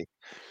the movie.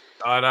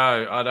 I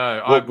know.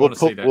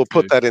 We'll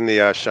put that in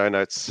the show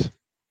notes.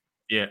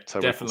 Yeah, so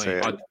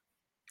definitely.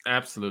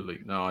 Absolutely.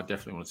 No, I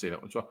definitely want to see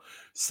that one as well.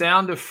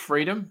 Sound of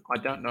Freedom. I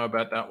don't know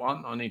about that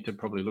one. I need to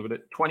probably look at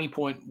it.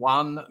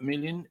 20.1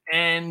 million.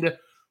 And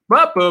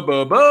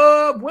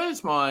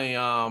where's my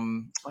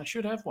I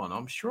should have one.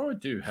 I'm sure I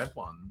do have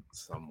one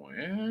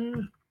somewhere.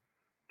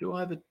 Do I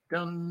have a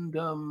dun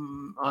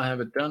I have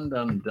a dun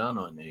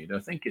I need. I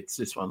think it's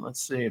this one.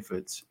 Let's see if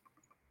it's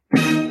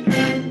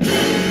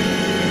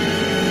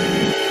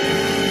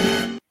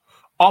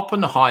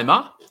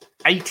Oppenheimer,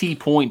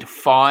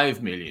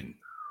 80.5 million.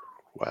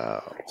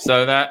 Wow.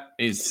 So that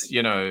is,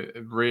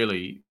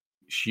 really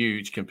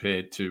huge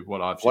compared to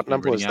what I've. What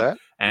number was that?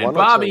 And one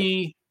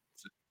Barbie.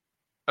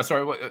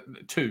 Sorry, what?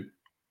 2.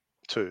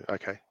 2.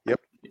 Okay.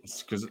 Yep.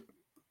 Because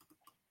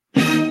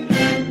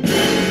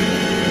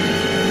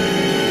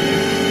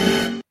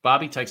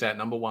Barbie takes out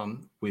number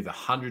 1 with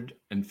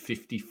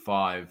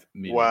 155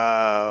 million.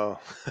 Wow.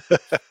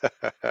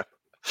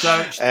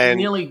 So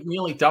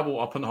nearly double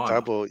Oppenheimer.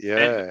 Double,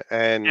 yeah.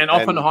 And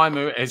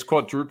Oppenheimer has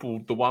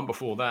quadrupled the one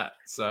before that.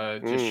 So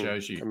it just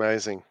shows you.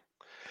 Amazing.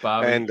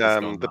 Barbie And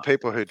has gone the nuts.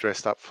 people who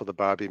dressed up for the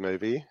Barbie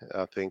movie,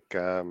 I think,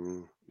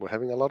 were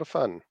having a lot of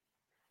fun.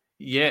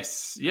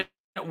 Yes, yeah.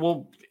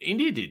 Well,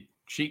 India did.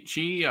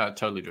 She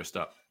totally dressed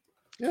up,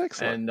 Yeah,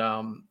 excellent.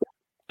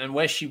 and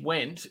where she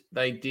went,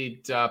 they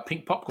did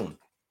pink popcorn.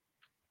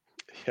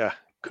 Yeah,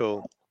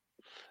 cool.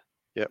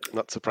 Yep,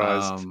 not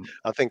surprised.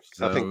 I think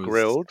So it was-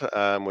 Grilled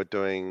were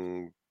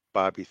doing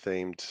Barbie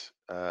themed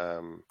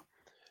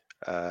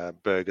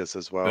burgers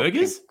as well.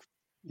 burgers.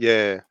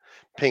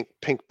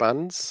 Pink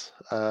buns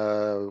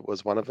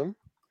was one of them.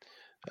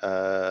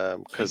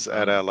 Because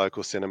at our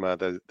local cinema,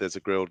 there's a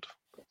Grilled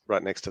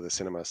right next to the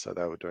cinema, so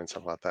they were doing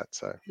something like that.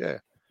 So yeah,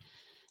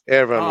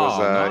 everyone was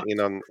nice.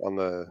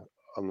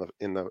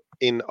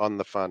 in on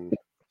the fun.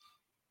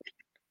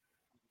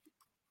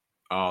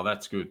 Oh,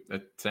 that's good.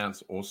 That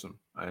sounds awesome.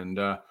 And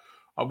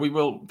we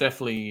will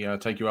definitely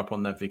take you up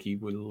on that, Vicky.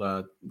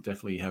 We'll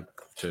definitely have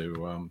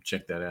to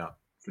check that out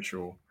for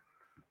sure.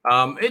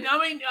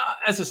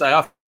 As I say,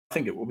 I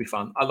think it will be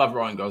fun. I love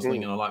Ryan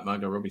Gosling and I like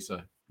Margot Robbie, so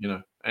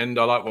and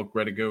I like what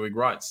Greta Gerwig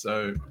writes.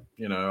 So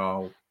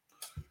I'll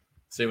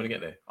see when I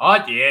get there.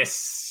 Oh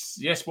yes.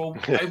 Well,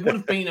 it would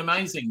have been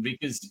amazing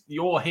because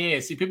your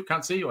hair. See, people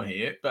can't see your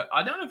hair, but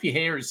I don't know if your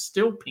hair is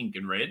still pink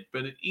and red,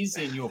 but it is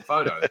in your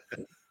photo.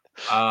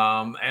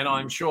 And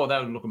I'm sure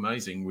that would look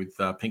amazing with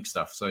pink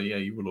stuff. So yeah,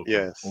 you will look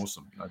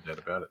awesome, no doubt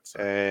about it. So.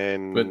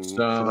 And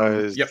for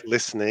those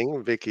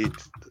listening, Vicky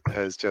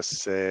has just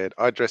said,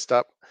 I dressed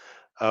up.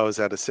 I was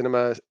at a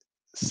cinema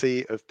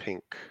sea of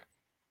pink.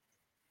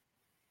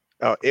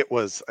 Oh, it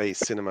was a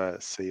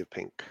cinema sea of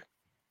pink.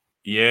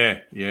 Yeah.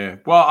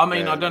 Well,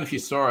 I don't know if you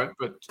saw it,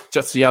 but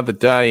just the other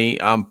day,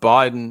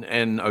 Biden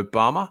and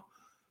Obama,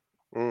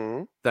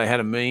 they had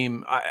a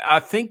meme.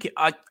 I think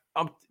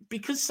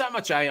because so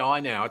much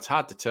AI now, it's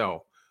hard to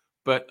tell,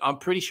 but I'm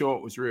pretty sure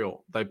it was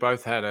real. They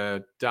both had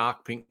a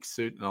dark pink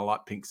suit and a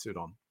light pink suit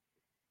on.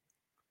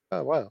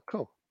 Oh wow,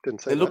 cool!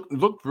 Didn't say it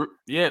looked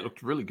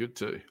really good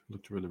too.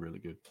 Looked really, really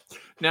good.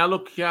 Now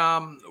look,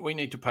 we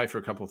need to pay for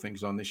a couple of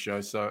things on this show,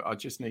 so I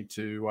just need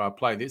to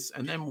play this,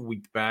 and then we'll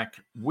be back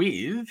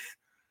with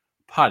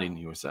Party in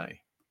the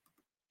USA.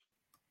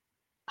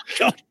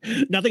 God,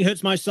 nothing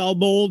hurts my soul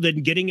more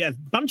than getting a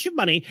bunch of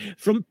money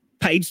from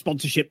paid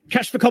sponsorship.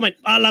 Cash for comment.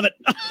 I love it.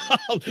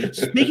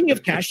 Speaking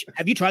of cash,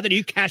 have you tried the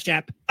new Cash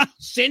app?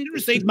 Send and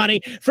receive money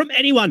from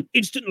anyone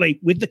instantly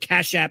with the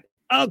Cash app.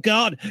 Oh,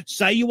 God.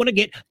 Say you want to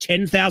get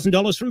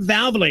 $10,000 from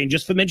Valvoline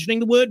just for mentioning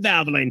the word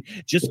Valvoline.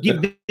 Just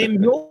give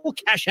them your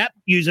Cash app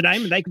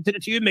username and they can send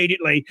it to you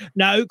immediately.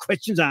 No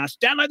questions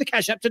asked. Download the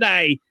Cash app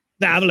today.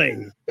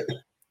 Valvoline.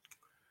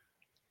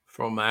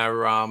 From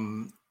our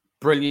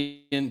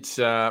brilliant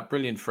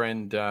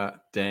friend,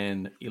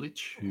 Dan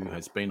Illich, who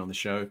has been on the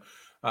show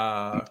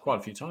quite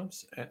a few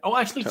times.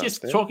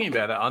 Talking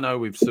about it, I know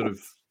we've sort of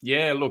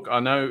look, I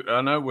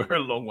know we're a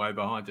long way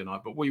behind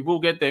tonight, but we will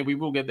get there. We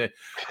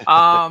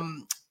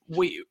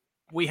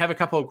have a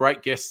couple of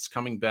great guests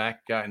coming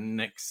back in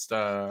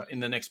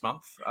the next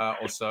month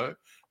or so.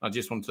 I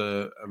just want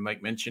to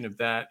make mention of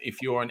that.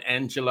 If you're an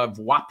Angela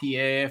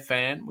Voipierre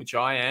fan, which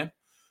I am,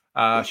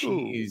 she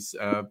is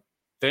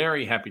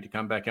very happy to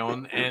come back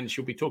on, and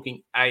she'll be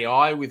talking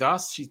AI with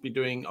us. She's been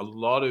doing a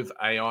lot of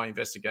AI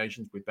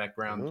investigations with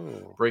background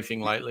briefing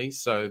lately,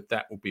 so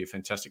that will be a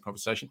fantastic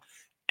conversation.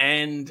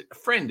 And a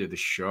friend of the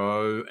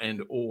show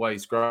and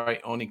always great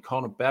on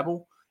Econ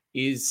Babble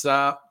is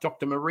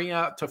Dr.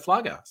 Maria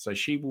Taflaga. So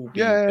she will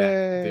be back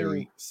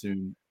very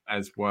soon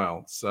as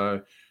well.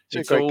 So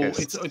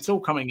it's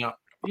all coming up.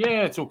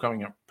 Yeah, it's all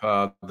coming up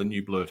the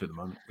new Blurt at the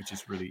moment, which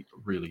is really,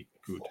 really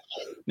good.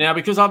 Now,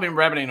 because I've been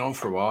rabbiting on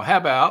for a while, how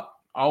about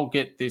I'll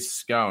get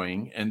this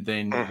going and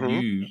then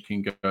you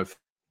can go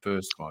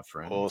first, my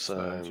friend.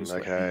 Awesome. So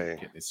let me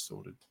get this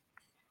sorted.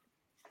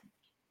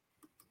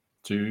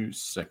 2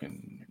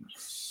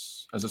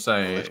 seconds. As I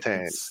say,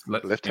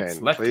 left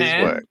hand,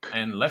 work.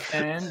 And left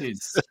hand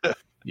is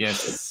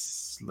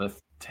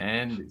left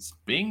hand is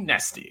being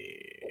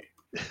nasty.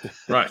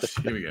 Right,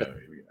 here we go.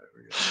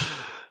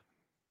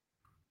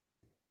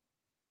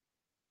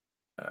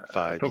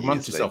 5 talk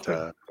amongst years yourself.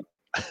 later.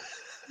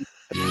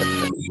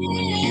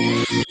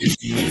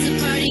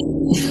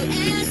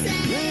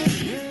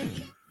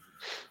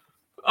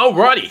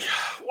 Alrighty,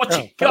 what you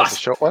That got? was a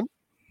short one.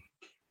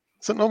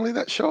 Is it normally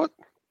that short?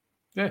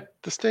 Yeah,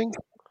 the sting.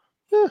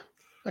 Yeah,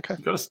 okay.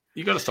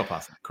 You got to stop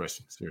asking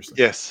questions. Seriously.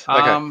 Yes.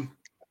 Okay.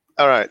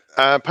 All right.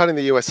 Party in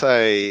the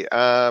USA.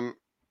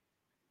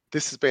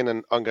 This has been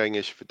an ongoing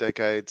issue for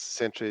decades,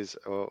 centuries,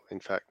 or in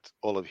fact,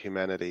 all of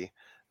humanity.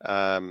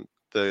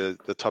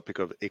 The topic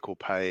of equal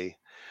pay.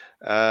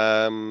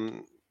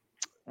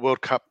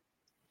 World Cup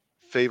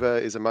fever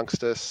is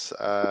amongst us.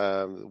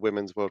 The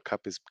Women's World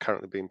Cup is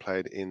currently being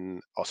played in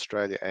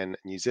Australia and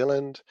New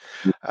Zealand.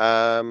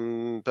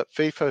 But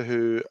FIFA,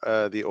 who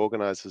are the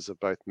organisers of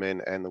both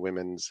men and the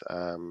Women's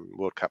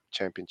World Cup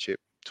Championship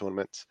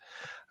tournaments,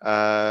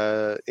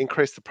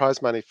 increased the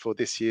prize money for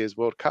this year's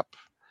World Cup.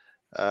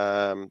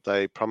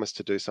 They promised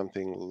to do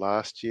something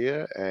last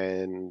year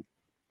and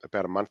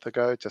about a month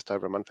ago, just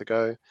over a month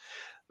ago.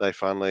 They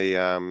finally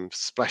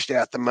splashed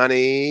out the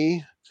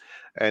money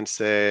and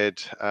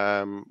said,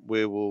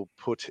 we will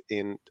put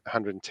in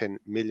 $110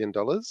 million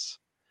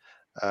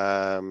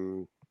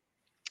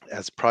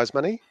as prize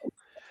money,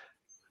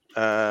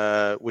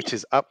 which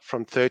is up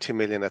from 30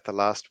 million at the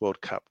last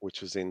World Cup,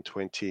 which was in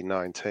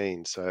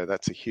 2019. So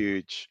that's a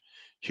huge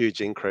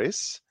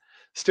increase.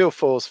 Still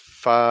falls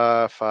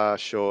far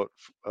short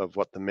of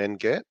what the men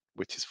get,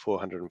 which is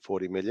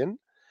 440 million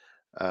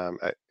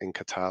in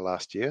Qatar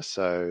last year.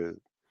 So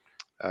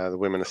the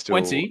women are still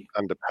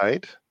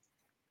underpaid.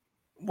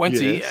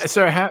 Wency, Yes.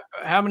 so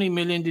how many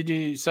million did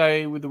you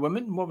say with the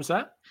women? What was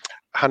that?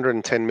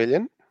 110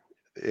 million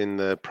in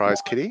the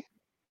prize kitty.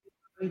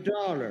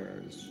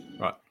 Dollars.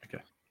 Right.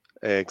 Okay.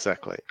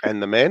 Exactly.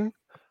 And the men,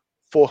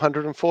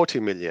 440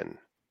 million.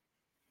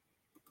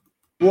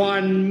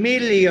 $1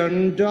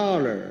 million.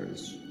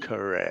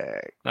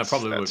 Correct. No,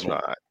 probably a That's little bit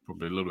more. right.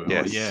 Probably a little bit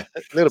Yes. more. Yeah.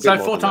 A little bit So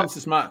more four than times that.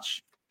 as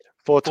much.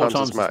 Four times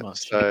as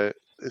much. So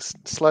it's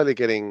slowly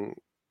getting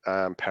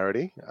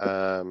parity.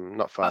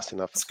 Not fast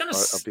enough,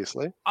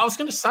 obviously. I was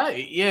going to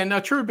say, yeah, no,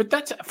 true. But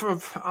that's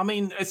I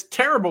mean, as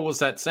terrible as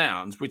that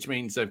sounds, which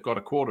means they've got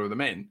a quarter of the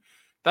men,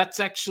 that's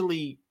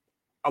actually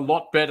a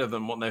lot better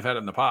than what they've had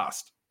in the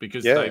past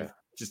because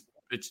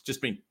it's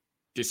just been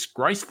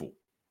disgraceful.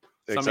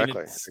 So, Exactly. I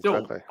mean, it's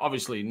still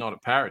obviously not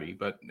at parity,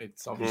 but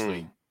it's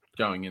obviously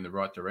going in the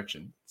right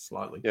direction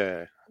slightly.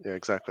 Yeah,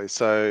 exactly.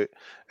 So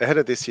ahead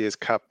of this year's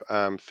Cup,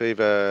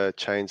 FIFA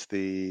changed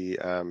the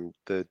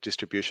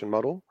distribution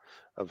model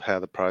of how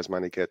the prize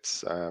money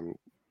gets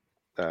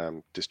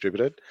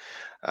distributed.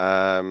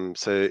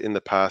 So in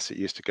the past, it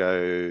used to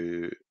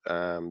go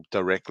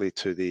directly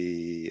to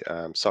the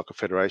soccer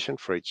federation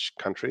for each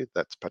country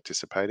that's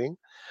participating.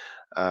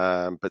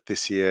 But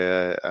this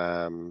year,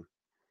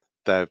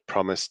 they've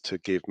promised to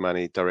give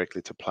money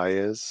directly to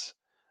players,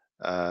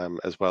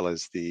 as well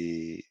as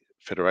the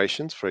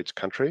federations for each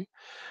country.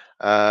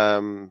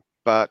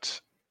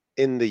 But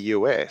in the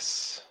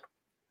US,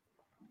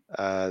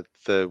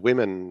 the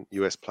women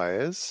US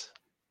players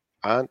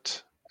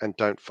aren't and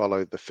don't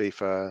follow the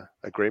FIFA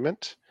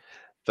agreement.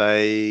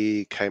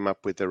 They came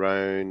up with their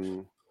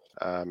own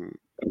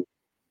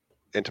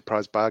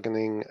enterprise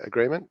bargaining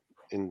agreement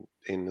in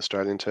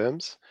Australian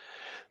terms.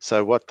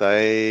 So what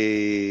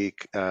they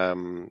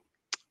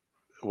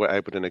were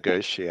able to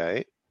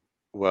negotiate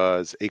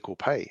was equal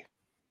pay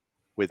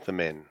with the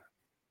men.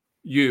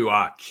 You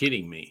are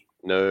kidding me.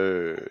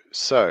 No.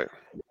 So,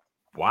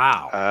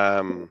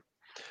 wow.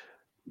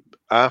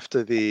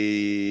 After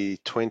the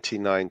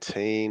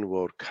 2019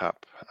 World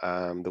Cup,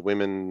 the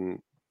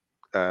women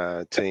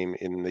team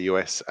in the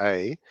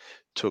USA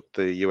took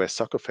the US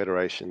Soccer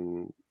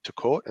Federation to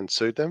court and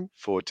sued them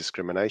for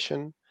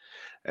discrimination.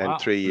 And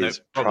 3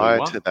 years prior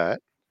to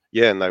that,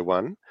 and they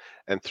won.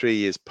 And 3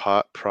 years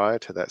prior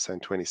to that, so in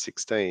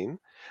 2016,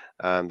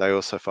 they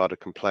also filed a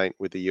complaint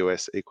with the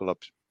US Equal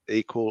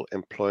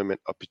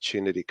Employment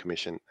Opportunity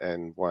Commission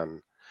and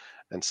won.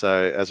 And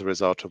so as a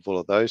result of all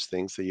of those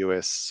things, the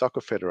US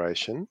Soccer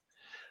Federation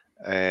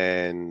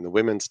and the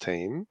women's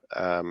team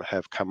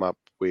have come up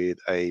with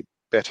a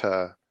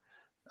better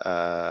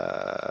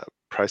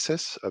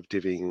process of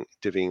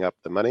divvying up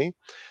the money.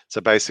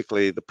 So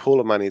basically the pool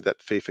of money that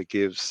FIFA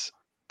gives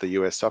the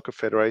US Soccer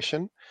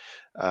Federation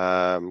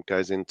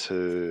goes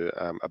into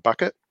a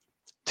bucket.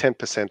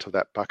 10% of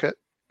that bucket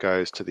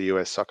goes to the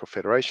US Soccer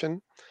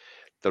Federation.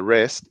 The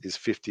rest is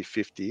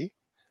 50-50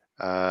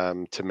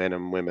 to men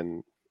and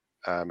women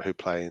who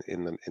play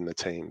in the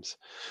teams.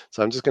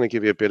 So I'm just going to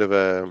give you a bit of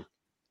a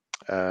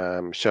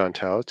show and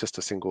tell, just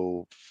a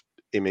single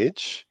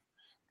image.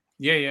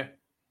 Yeah.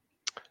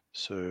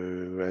 So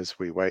as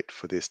we wait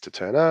for this to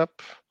turn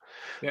up,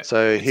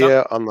 So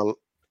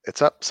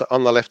it's up. So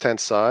on the left-hand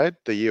side,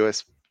 the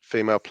US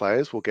female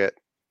players will get,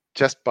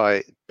 just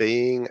by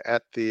being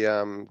at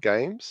the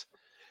games,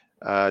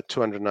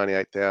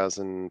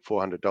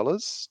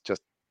 $298,400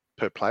 just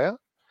per player.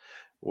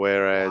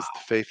 Whereas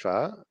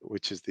FIFA,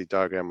 which is the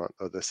diagram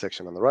or the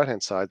section on the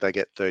right-hand side, they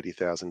get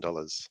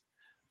 $30,000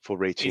 for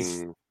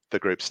reaching the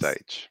group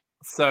stage.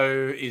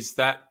 So is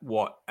that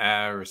what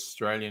our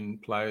Australian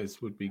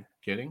players would be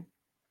getting?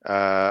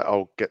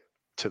 I'll get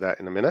to that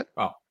in a minute.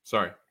 Oh,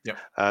 sorry. Yep.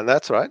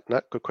 That's right. No,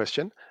 good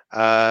question.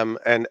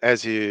 And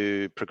as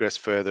you progress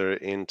further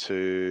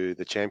into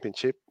the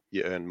championship,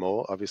 you earn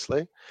more,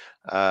 obviously.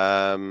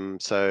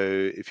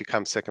 So if you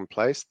come second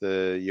place,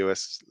 the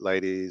US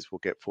ladies will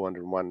get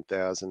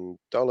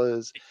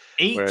 $401,000.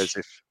 Whereas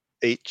if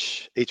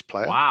each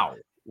player. Wow.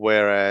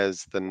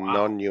 Whereas the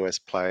non-US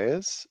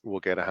players will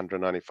get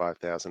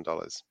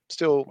 $195,000.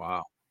 Still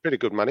pretty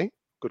good money.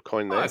 Good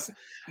coin there. It's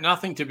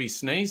nothing to be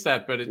sneezed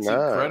at, but it's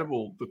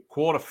incredible. The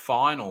quarter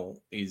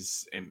final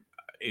is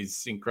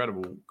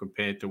incredible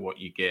compared to what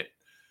you get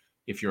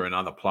if you're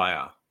another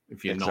player,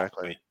 if you're not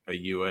a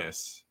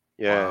US.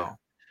 Yeah. Wow.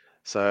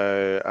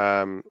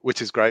 So,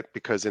 which is great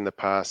because in the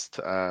past,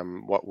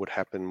 what would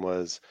happen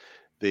was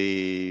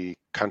the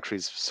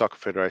country's soccer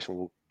federation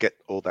will get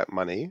all that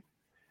money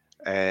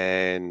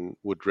and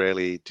would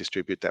rarely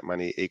distribute that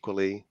money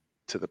equally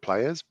to the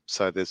players.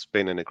 So there's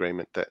been an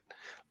agreement that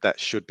that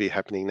should be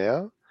happening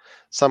now.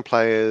 Some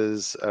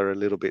players are a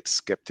little bit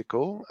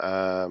skeptical.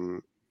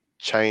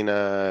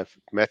 Chaina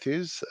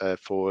Matthews, a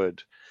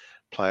forward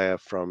player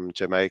from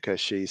Jamaica,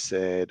 she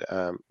said,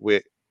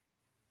 we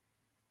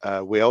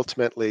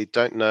ultimately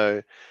don't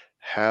know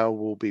how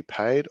we'll be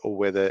paid or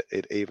whether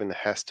it even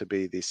has to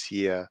be this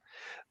year.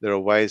 There are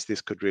ways this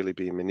could really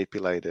be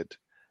manipulated.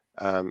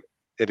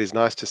 It is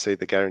nice to see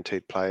the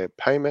guaranteed player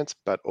payments,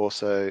 but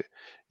also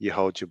you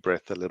hold your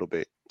breath a little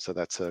bit. So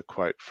that's a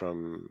quote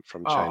from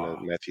Chaina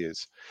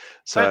Matthews.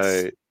 So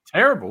That's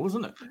terrible,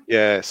 isn't it?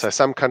 yeah, so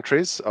some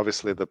countries,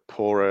 obviously the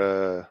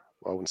poorer,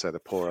 I wouldn't say the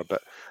poorer,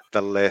 but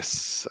the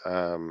less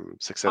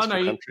successful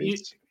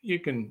countries. You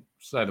can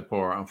say the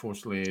poorer.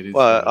 Unfortunately, it is.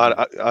 Well, what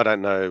it is. I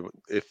don't know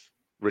if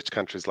rich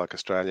countries like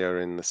Australia are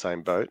in the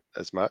same boat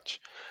as much.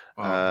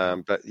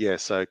 But yeah,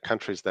 so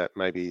countries that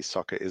maybe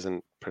soccer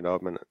isn't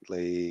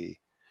predominantly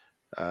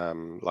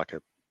like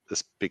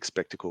this big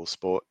spectacle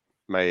sport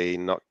may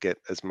not get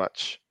as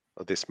much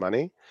of this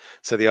money.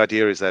 So the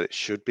idea is that it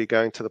should be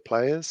going to the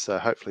players. So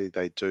hopefully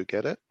they do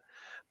get it.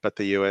 But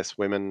the US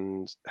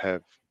women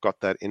have got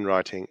that in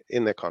writing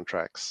in their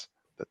contracts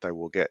that they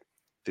will get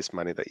this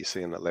money that you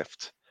see on the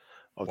left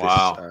of this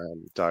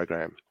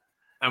diagram.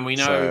 And we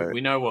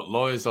know what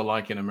lawyers are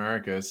like in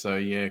America. So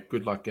yeah,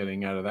 good luck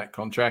getting out of that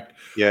contract.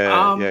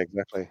 Yeah, yeah,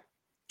 exactly.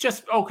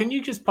 Can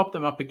you just pop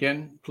them up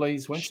again,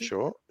 please, Wency?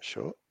 Sure. It's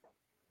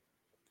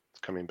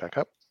coming back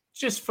up.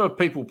 Just for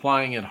people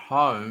playing at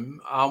home,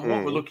 what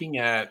we're looking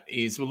at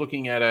is a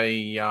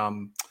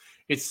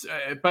it's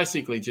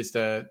basically just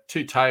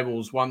two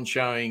tables, one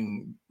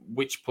showing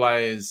which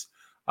players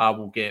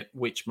will get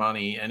which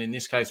money. And in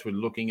this case, we're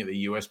looking at the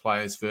US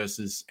players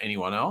versus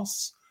anyone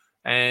else.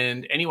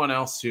 And anyone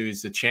else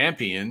who's the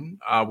champion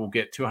will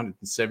get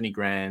 270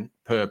 grand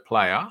per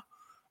player.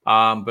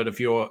 But if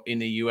you're in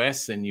the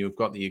US and you've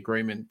got the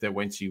agreement that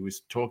Wency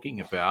was talking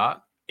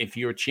about, if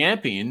you're a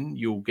champion,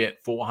 you'll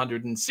get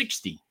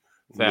 460,000.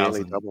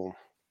 Nearly double.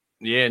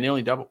 Yeah,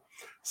 nearly double.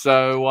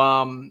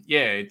 So,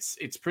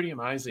 it's pretty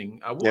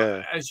amazing.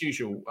 As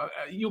usual,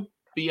 you'll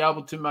be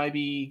able to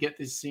maybe get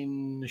this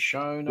in the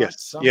show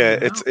notes. Yes, yeah,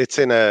 it's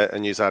in a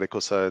news article.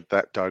 So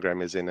that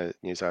diagram is in a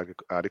news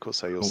article,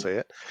 so you'll see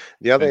it.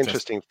 The other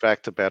interesting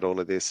fact about all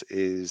of this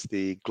is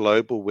the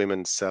global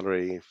women's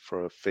salary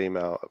for a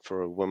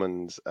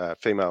woman's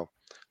female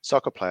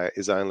soccer player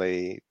is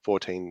only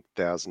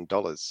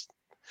 $14,000.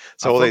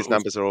 So all these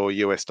numbers are all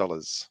US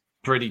dollars.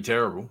 Pretty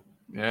terrible.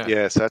 Yeah.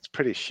 Yeah, so that's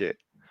pretty shit.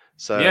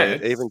 So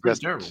even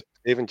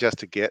just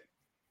to get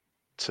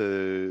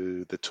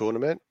to the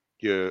tournament,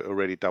 you're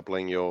already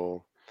doubling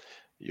your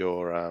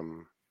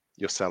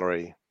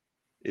salary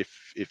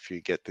if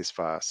you get this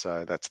far.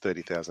 So that's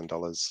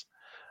 $30,000.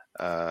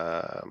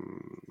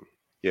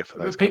 For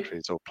those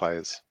countries or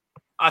players.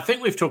 I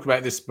think we've talked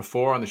about this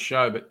before on the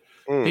show, but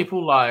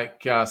people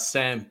like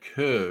Sam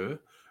Kerr,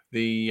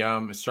 the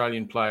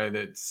Australian player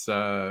that's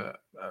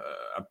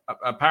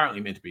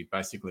apparently meant to be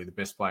basically the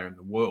best player in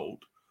the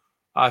world.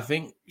 I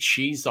think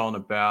she's on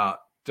about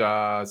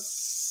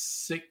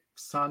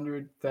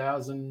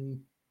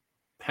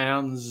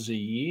 £600,000 a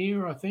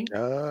year, I think.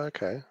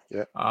 Okay,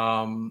 yeah.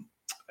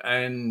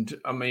 And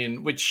I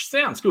mean, which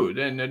sounds good,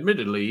 and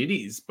admittedly it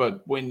is.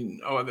 But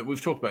when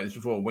we've talked about this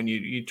before, when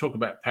you talk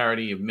about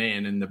parity of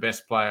men, and the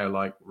best player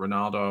like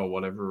Ronaldo or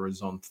whatever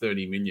is on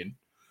 30 million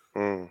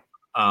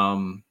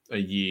a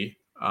year,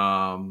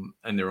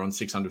 and they're on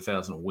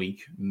 600,000 a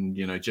week, and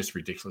just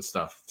ridiculous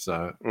stuff.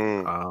 So,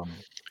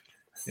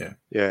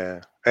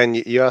 yeah. And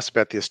you asked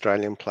about the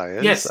Australian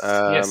players. Yes.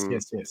 I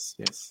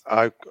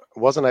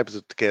wasn't able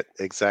to get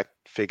exact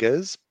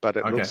figures, but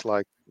it looks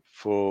like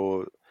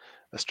for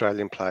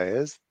Australian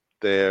players,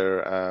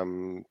 they're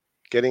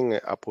getting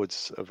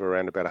upwards of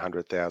around about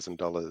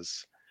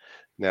 $100,000.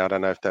 Now, I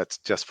don't know if that's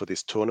just for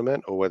this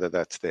tournament or whether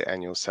that's their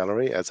annual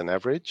salary as an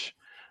average.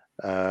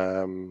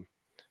 So,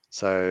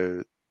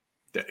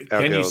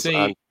 can you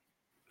see?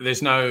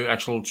 There's no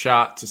actual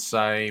chart to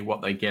say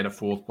what they get at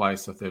fourth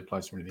place or third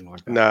place or anything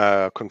like that.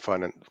 No, I couldn't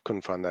find it.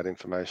 Couldn't find that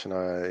information.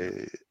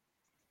 I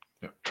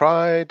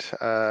tried.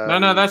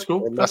 No, that's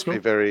cool. It must be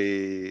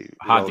very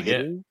hard to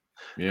get.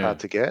 Hard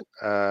to get.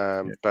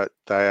 But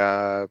they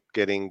are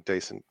getting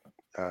decent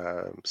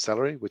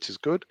salary, which is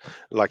good.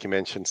 Like you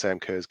mentioned, Sam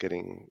Kerr's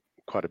getting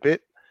quite a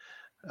bit.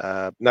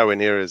 Nowhere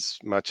near as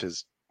much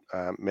as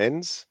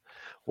men's.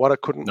 What I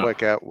couldn't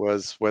work out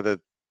was whether.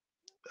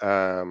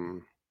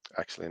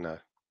 Actually, no.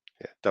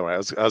 Yeah, don't worry. I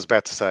was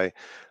about to say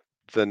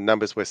the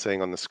numbers we're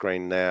seeing on the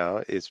screen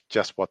now is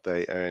just what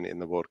they earn in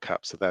the World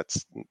Cup. So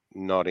that's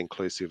not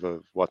inclusive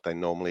of what they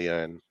normally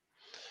earn.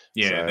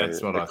 Yeah, so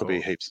that's what I could thought.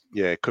 Be heaps.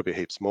 Yeah, it could be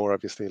heaps more.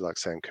 Obviously, like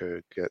Sam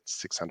Kerr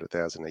gets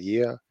 600,000 a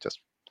year.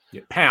 Just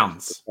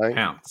pounds,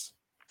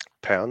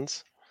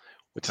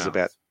 which is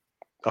about.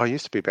 Oh, it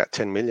used to be about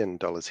 $10 million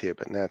here,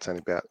 but now it's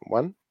only about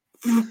 $1.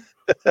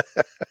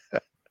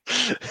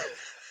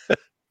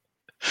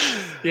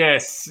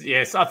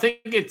 Yes. I think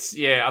it's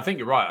I think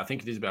you're right. I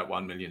think it is about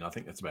 1 million. I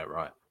think that's about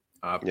right.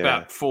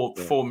 About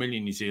 4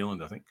 million New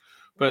Zealand, I think.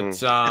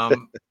 But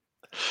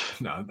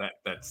no,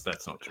 that's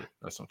not true.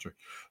 That's not true.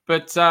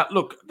 But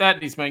look,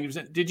 that is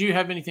magnificent. Did you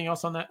have anything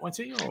else on that,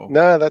 Wency?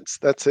 No,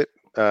 that's it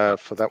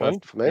for that one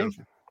for me.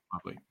 Beautiful.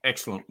 Lovely.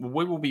 Excellent. Well,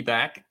 we will be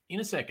back in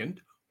a second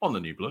on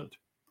the New Blurred.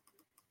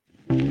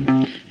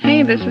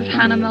 Hey, this is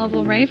Hannah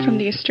Melville-Ray from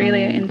the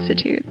Australia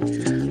Institute.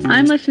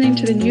 I'm listening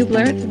to the New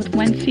Blurt with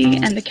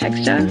Wency and the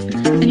Kegster,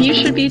 and you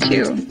should be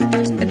too.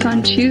 It's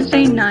on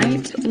Tuesday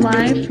nights,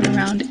 live from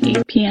around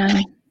 8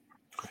 p.m.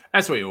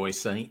 As we always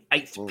say,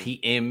 8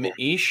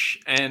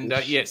 p.m.-ish. And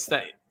yes,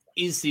 that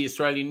is the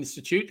Australian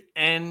Institute.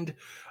 And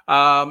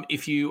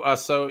if you are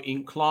so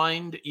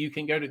inclined, you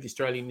can go to the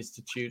Australian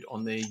Institute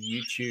on their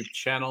YouTube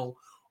channel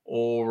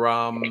or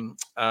on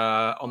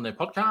their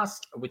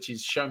podcast, which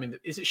is Show Me the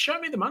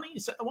Money?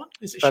 Is that the one?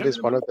 That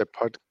is one of their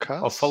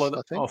podcasts. Follow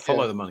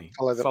the Money.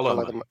 Follow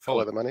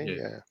the Money.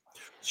 Yeah.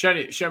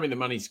 Show Me the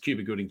Money's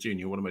Cuba Gooding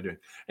Jr. What am I doing?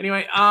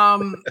 Anyway,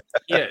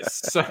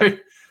 yes. So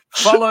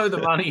Follow the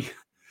Money.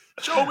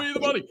 Show me the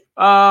money.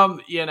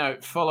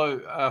 Follow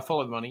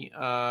the Money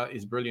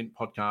is a brilliant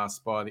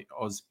podcast by the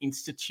Oz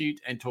Institute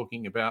and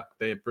talking about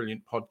their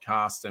brilliant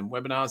podcasts and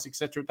webinars,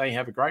 etc. They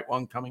have a great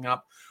one coming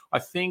up, I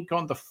think,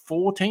 on the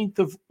 14th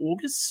of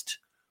August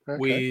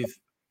with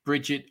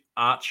Bridget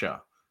Archer,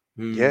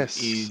 who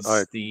is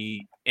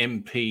the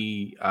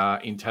MP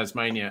in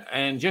Tasmania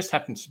and just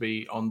happens to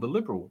be on the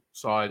Liberal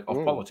side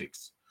of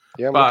politics.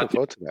 Yeah, I'm looking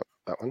forward to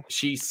that one.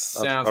 She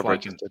sounds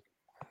like an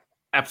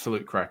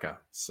absolute cracker.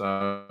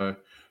 So,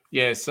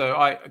 so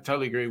I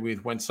totally agree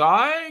with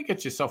Wency.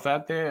 Get yourself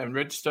out there and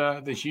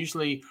register. There's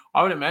usually,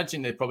 I would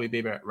imagine there'd probably be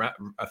about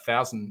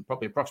 1,000,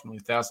 probably approximately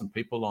 1,000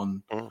 people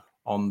on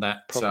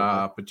that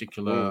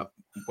particular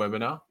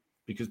webinar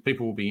because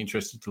people will be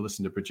interested to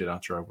listen to Bridget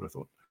Archer, I would have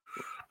thought.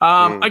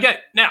 Okay,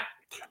 now,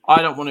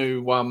 I don't want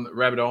to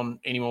rabbit on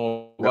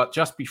anymore, but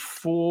just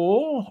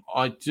before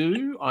I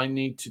do, I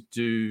need to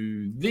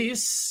do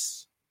this.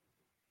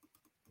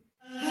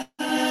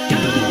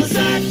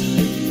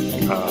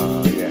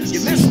 Yes. You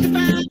missed the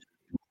band.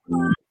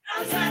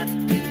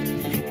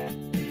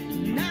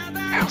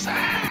 How's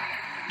that?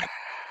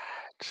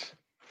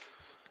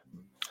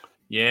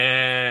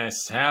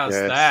 Yes, how's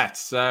that?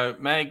 So,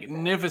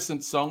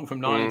 magnificent song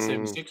from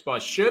 1976 by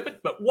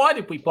Sherbet. But why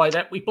did we play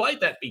that? We played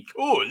that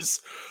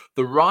because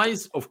the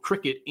rise of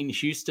cricket in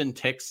Houston,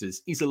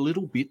 Texas is a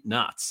little bit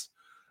nuts.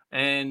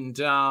 And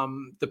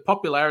the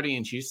popularity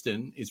in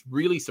Houston is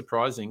really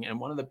surprising. And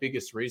one of the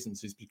biggest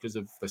reasons is because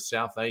of the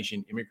South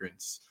Asian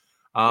immigrants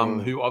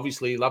who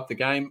obviously love the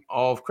game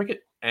of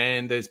cricket.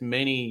 And there's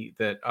many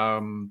that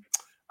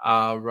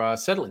are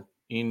settling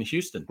in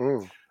Houston.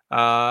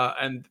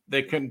 And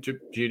they're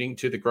contributing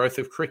to the growth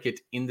of cricket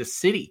in the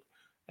city.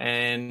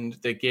 And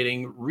they're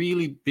getting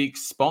really big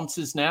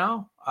sponsors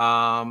now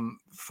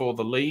for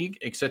the league,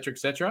 et cetera, et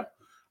cetera.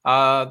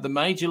 The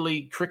Major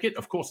League Cricket,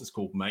 of course, it's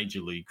called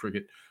Major League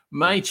Cricket.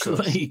 Major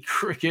League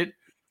Cricket,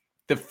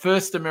 the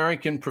first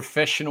American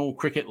professional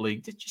cricket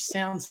league. That just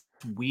sounds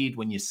weird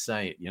when you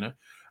say it, you know.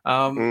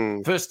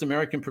 First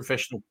American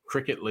professional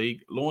cricket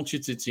league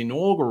launches its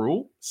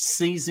inaugural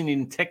season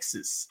in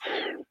Texas,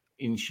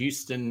 in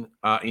Houston,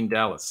 in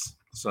Dallas.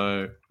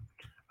 So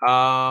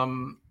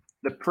the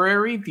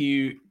Prairie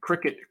View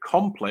Cricket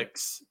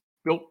Complex,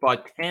 built by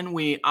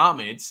Tanweer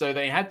Ahmed, so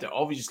they had to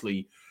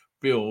obviously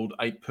build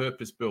a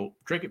purpose-built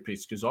cricket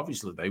pitch because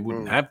obviously they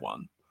wouldn't have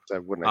one. They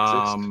wouldn't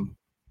exist.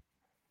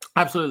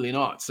 Absolutely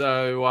not.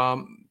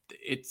 So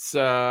it's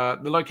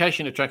the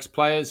location attracts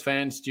players,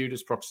 fans due to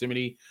its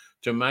proximity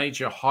to a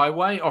major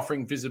highway,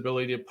 offering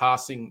visibility to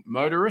passing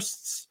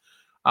motorists.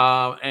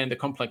 And the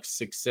complex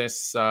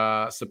success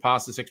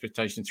surpasses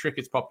expectations.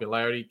 Cricket's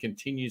popularity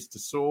continues to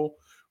soar,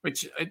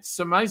 which it's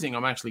amazing.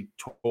 I'm actually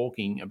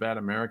talking about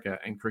America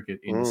and cricket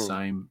in the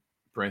same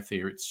breath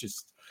here. It's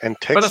just, and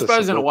Texas, but I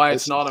suppose in a way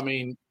it's not. I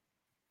mean,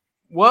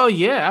 well,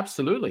 yeah,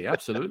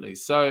 absolutely.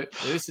 So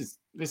this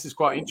is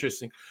quite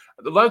interesting.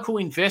 The local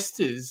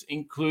investors,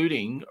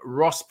 including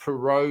Ross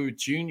Perot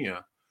Jr.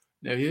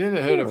 Now, if you've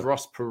ever heard of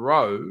Ross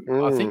Perot,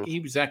 I think he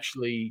was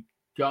actually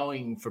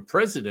going for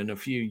president a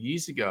few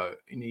years ago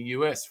in the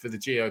US for the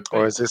GOP.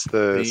 Or is this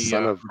the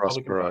son of Ross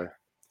Perot?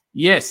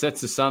 Yes,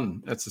 that's the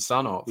son. That's the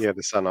son of. Yeah,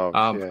 the son of.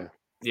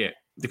 Yeah,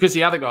 because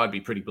the other guy would be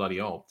pretty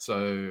bloody old.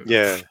 So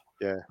yeah.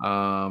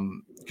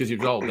 Because he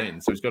was old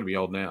then, so he's got to be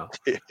old now.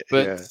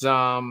 But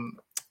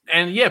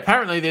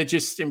apparently they're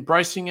just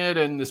embracing it,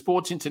 and the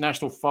Sports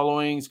International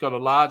following's got a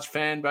large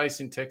fan base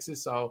in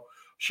Texas. I'll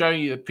show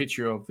you a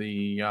picture of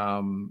the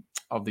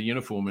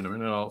uniform in a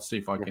minute. I'll see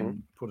if I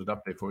can put it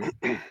up there for you.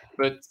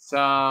 But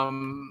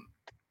the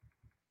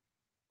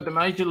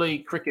Major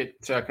League Cricket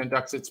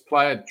conducts its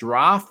player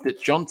draft at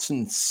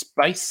Johnson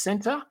Space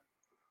Center.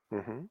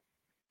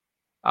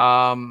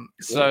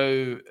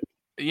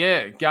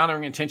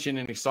 Garnering attention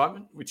and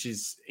excitement, which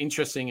is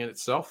interesting in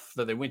itself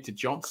that they went to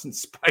Johnson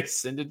Space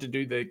Center to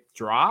do the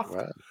draft.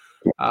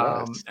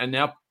 Wow. And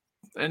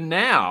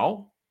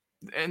now,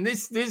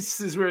 this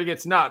is where it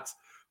gets nuts.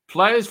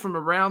 Players from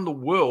around the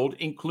world,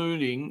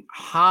 including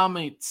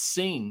Harmeet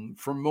Singh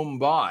from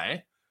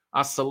Mumbai,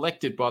 are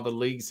selected by the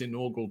league's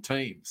inaugural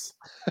teams.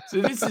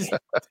 So this is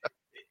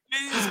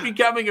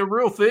becoming a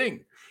real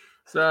thing.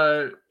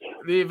 So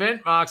the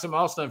event marks a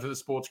milestone for the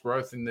sport's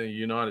growth in the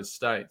United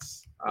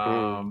States.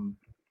 And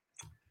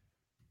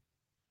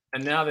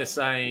now they're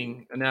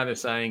saying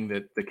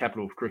that the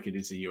capital of cricket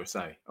is the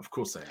USA. Of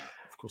course they are.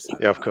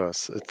 Yeah, of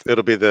course.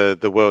 It'll be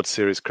the World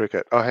Series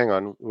cricket. Oh, hang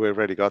on. We've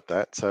already got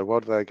that. So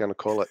what are they going to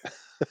call it?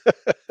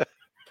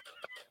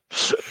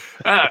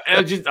 I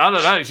don't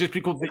know. It's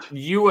just called the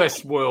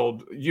US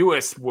World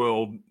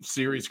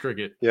Series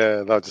cricket.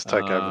 Yeah, they'll just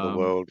take over the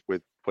world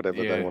with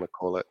whatever they want to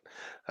call it.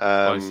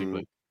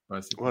 Basically.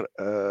 What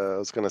I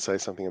was going to say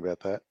something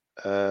about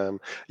that.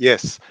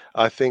 Yes,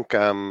 I think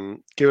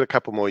give it a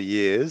couple more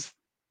years.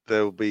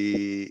 It'll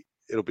be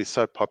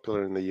so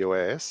popular in the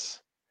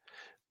US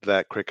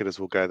that cricketers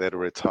will go there to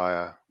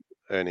retire,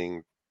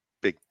 earning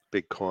big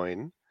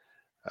coin,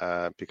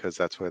 because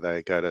that's where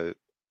they go to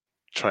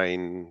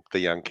train the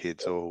young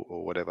kids or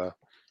whatever.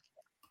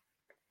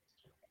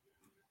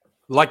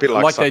 Like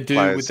they do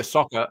players. with the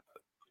soccer.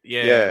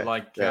 Yeah.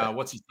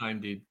 What's his name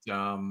did?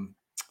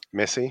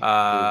 Messi,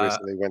 who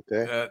recently went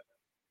there.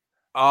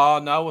 No,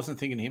 I wasn't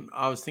thinking him.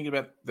 I was thinking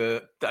about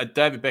the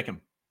David Beckham.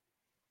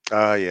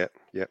 Oh, yeah.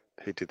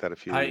 He did that a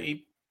few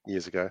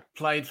years ago.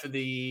 Played for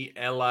the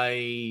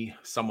LA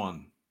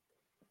someone.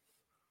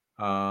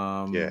 LA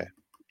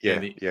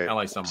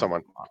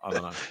someone. I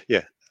don't know.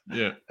 yeah.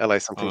 LA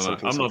something.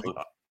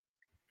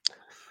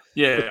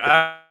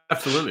 Yeah,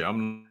 absolutely.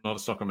 I'm not a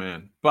soccer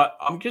man, but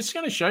I'm just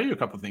going to show you a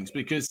couple of things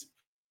because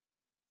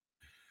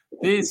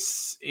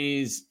this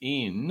is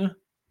in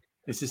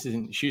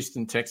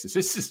Houston, Texas.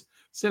 This is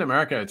in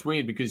America. It's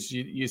weird because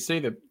you see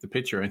the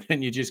picture and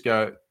then you just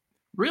go,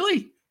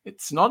 really?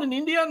 It's not in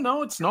India?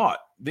 No, it's not.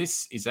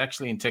 This is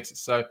actually in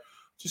Texas. So I'm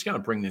just going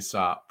to bring this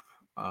up.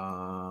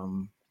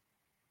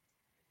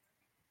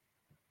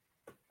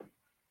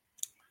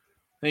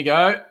 There you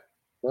go.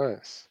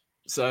 Nice.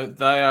 So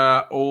they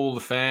are all the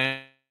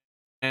fans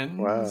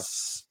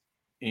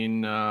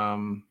in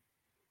and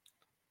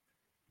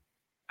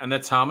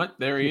that's Harmeet.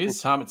 There he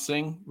is, Harmeet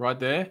Singh right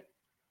there.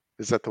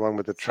 Is that the one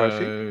with the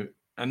trophy? So,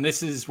 and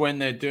this is when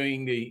they're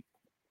doing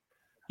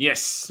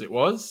yes, it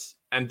was.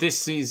 And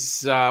this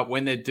is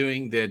when they're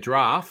doing their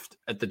draft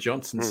at the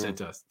Johnson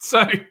Center.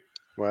 So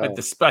at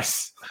the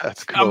space.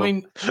 That's cool. I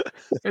mean,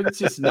 it's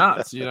just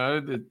nuts,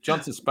 the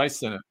Johnson Space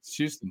Center,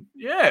 Houston.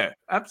 Yeah,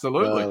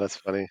 absolutely. Oh, that's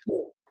funny.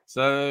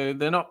 So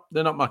they're not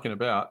mucking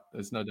about.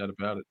 There's no doubt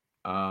about it.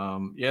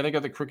 They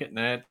got the cricket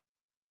net.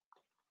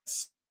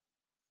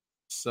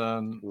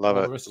 Love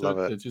it.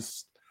 They're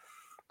just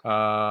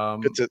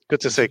good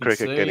to see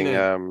cricket getting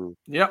a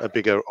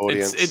bigger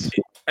audience.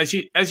 As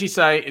you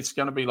say, it's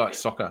going to be like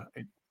soccer.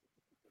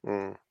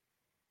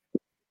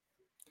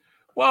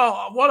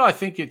 Well, what I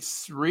think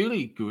it's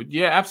really good.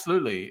 Yeah,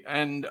 absolutely.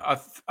 And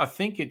I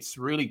think it's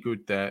really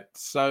good that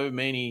so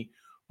many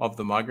of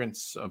the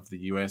migrants of the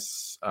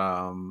US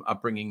are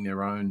bringing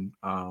their own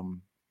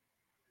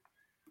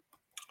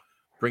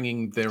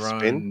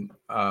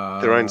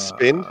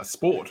spin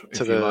sport,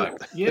 if you like.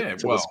 Yeah,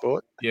 the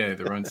sport. Yeah,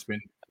 their own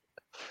spin.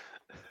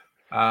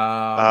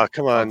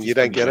 Come on, you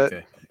don't get it?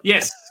 There.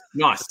 Yes,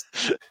 nice.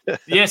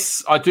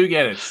 Yes, I do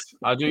get it.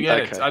 I do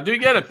get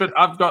it. But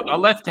I've got a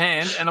left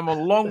hand and I'm a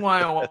long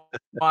way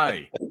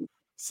away.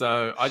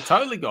 So I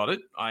totally got it.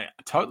 I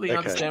totally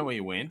understand where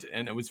you went,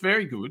 and it was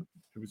very good.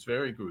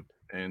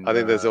 And I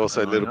think there's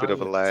also a little bit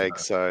of a lag,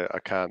 so I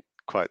can't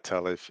quite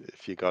tell if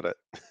you got it.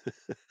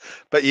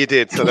 But you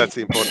did, so that's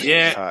the important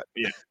part.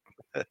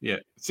 Yeah.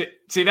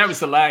 See, that was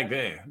the lag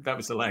there.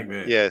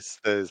 Yes,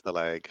 there's the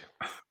lag.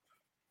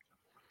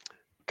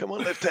 Come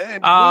on, left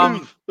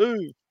hand.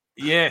 Move.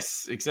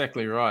 Yes,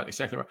 exactly right.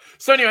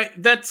 So anyway,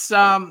 that's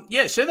so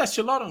that's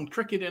your lot on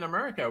cricket in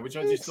America, which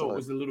I just thought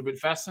was a little bit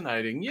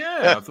fascinating.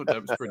 Yeah, I thought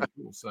that was pretty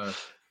cool. So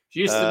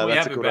Houston, we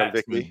have a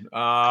batsman.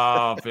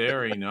 Oh,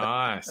 very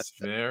nice.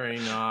 Very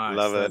nice.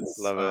 Love it.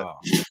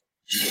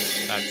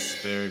 That's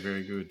very,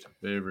 very good.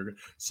 Very, very good.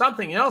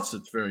 Something else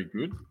that's very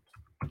good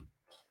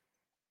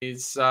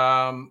is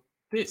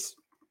this.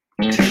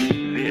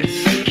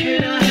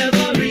 Can I have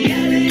a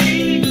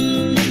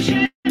reality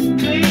check,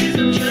 please?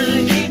 I'm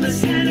trying to keep my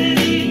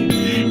sanity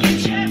in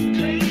check,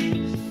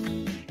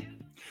 please.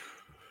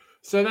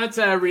 So that's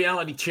our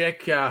reality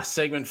check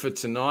segment for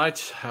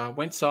tonight.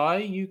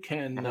 Wensai, you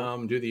can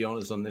do the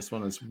honours on this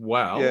one as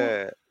well.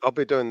 Yeah, I'll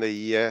be doing the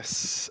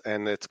yes,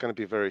 and it's going to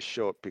be very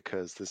short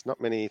because there's not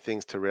many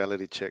things to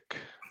reality check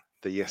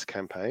the yes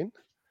campaign,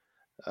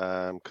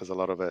 because a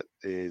lot of it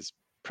is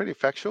pretty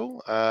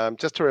factual.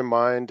 Just to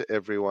remind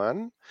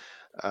everyone,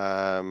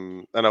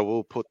 and I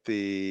will put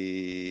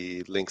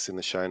the links in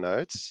the show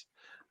notes,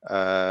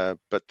 but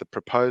the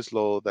proposed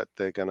law that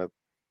they're going to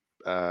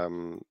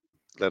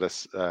let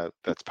us,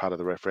 that's part of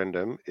the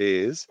referendum,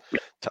 is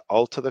to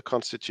alter the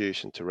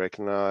constitution to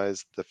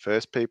recognise the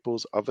First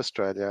Peoples of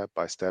Australia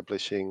by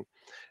establishing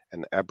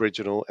an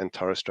Aboriginal and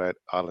Torres Strait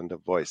Islander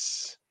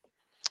voice.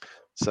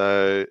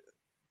 So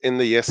in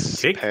the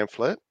yes Tick?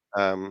 pamphlet,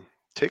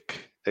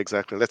 tick,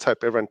 exactly. Let's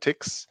hope everyone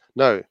ticks.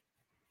 No,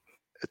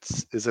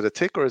 is it a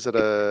tick or is it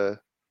a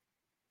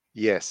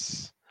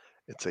yes?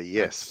 It's a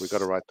yes. We've got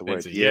to write the word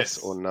It's a yes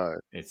or no.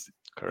 It's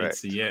Correct.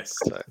 It's a yes.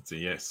 So It's a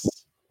yes.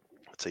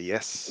 it's a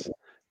yes.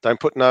 Don't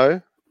put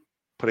no,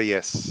 put a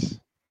yes.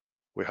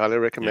 We highly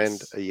recommend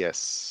Yes. a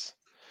yes.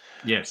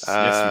 Yes.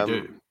 Yes, we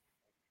do.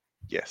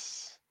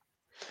 Yes.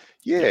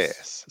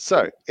 Yes.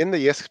 So in the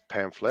yes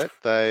pamphlet,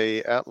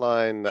 they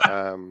outline.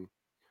 I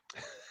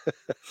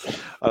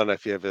don't know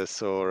if you ever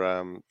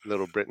saw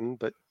Little Britain,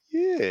 but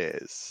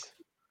yes.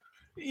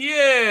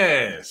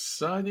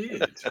 Yes, I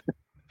did.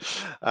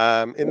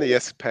 In the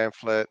yes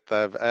pamphlet,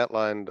 they've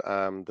outlined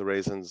the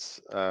reasons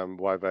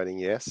why voting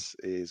yes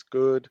is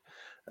good.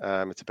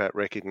 It's about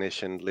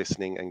recognition,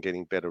 listening, and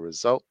getting better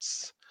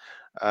results.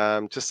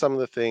 Just some of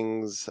the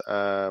things,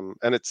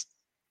 and it's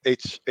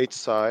each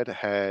side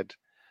had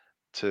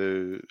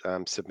to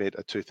submit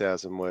a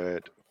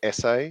 2,000-word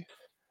essay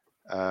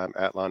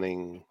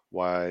outlining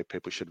why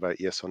people should vote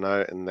yes or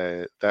no, and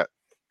that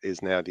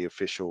is now the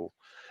official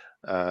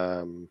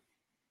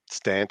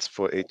stance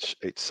for each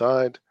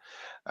side.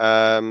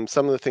 Some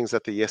of the things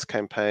that the Yes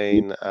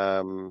campaign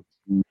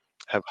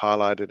have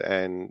highlighted,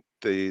 and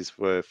these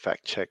were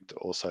fact checked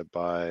also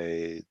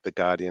by the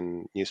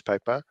Guardian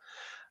newspaper.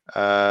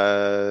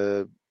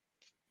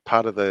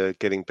 Part of the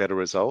getting better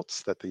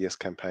results that the Yes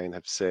campaign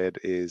have said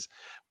is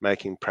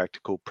making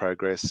practical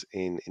progress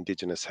in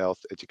Indigenous health,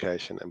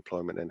 education,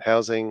 employment, and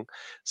housing,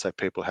 so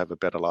people have a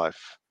better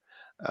life.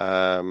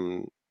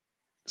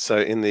 So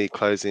in the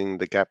Closing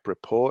the Gap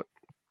report,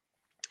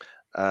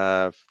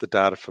 the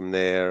data from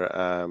there,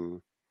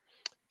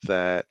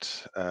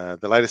 that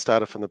the latest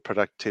data from the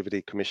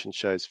Productivity Commission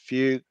shows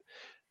few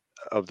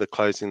of the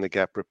Closing the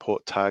Gap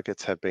report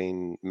targets have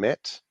been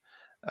met,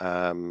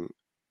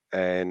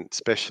 and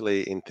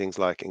especially in things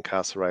like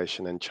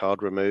incarceration and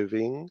child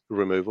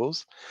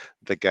removals,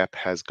 the gap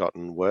has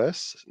gotten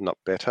worse, not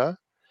better.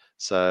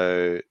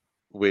 So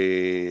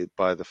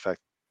by the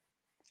fact,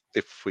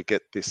 if we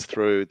get this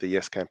through, the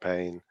Yes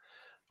campaign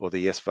or the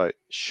Yes vote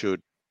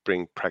should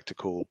bring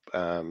practical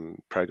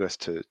progress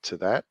to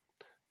that.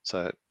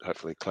 So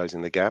hopefully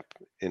closing the gap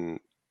in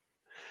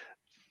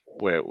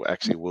where it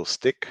actually will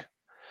stick.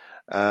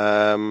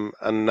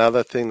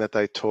 Another thing that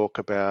they talk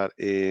about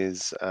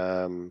is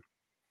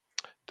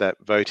that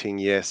vote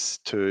yes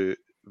to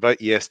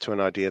an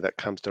idea that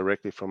comes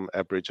directly from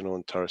Aboriginal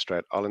and Torres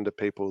Strait Islander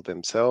people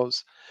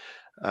themselves.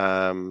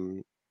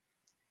 2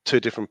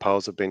 different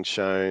polls have been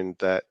shown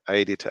that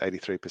 80 to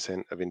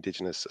 83% of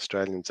Indigenous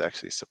Australians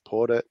actually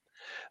support it.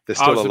 There's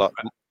still a lot.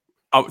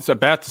 I was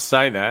about to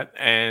say that,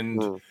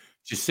 and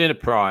Jacinta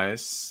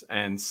Price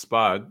and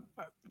Spud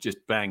just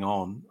bang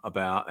on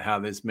about how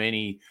there's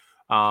many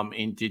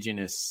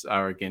Indigenous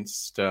are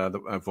against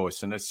the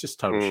voice, and it's just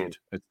total shit.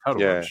 It's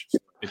total rubbish.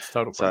 It's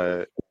total.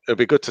 So it'll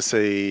be good to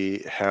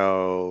see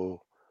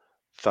how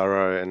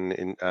thorough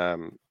and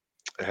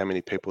how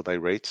many people they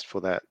reached for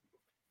that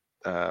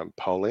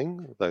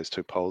polling. Those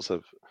 2 polls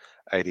of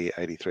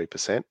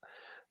 83%.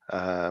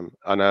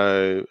 I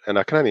know, and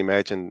I can only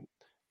imagine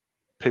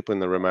people in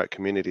the remote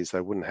communities, they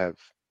wouldn't have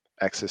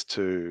access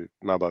to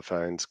mobile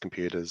phones,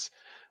 computers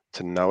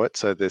to know it.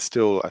 So there's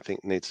still, I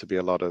think, needs to be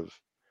a lot of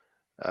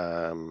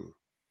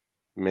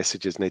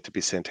messages need to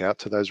be sent out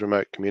to those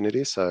remote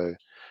communities. So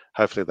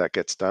hopefully that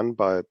gets done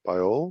by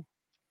all.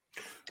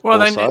 Well,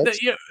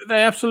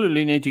 they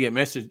absolutely need to get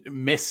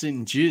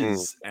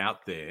messengers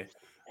out there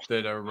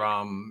that are,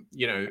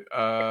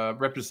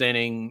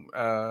 representing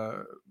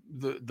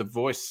the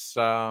voice,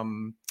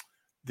 the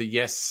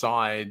yes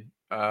side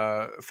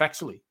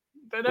factually.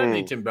 They don't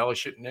need to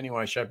embellish it in any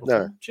way, shape, or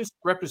form. Just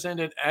represent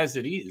it as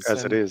it is.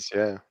 As it is,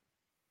 yeah.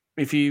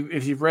 If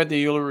you've read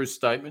the Uluru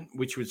Statement,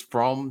 which was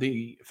from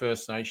the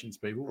First Nations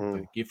people,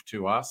 the gift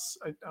to us,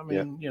 I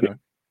mean, it's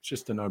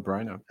just a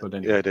no-brainer. But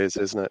anyway. Yeah, it is,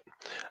 isn't it?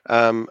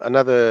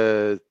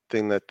 Another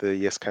thing that the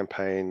Yes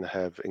campaign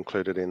have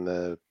included in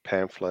the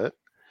pamphlet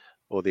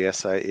or the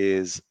essay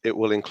is it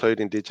will include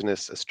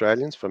Indigenous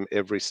Australians from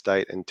every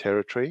state and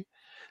territory,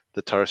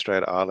 the Torres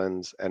Strait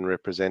Islands, and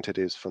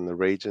representatives from the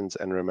regions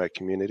and remote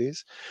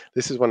communities.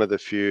 This is one of the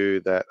few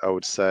that I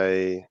would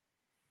say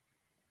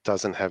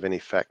doesn't have any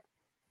fact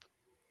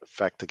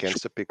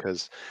against it,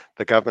 because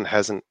the government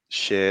hasn't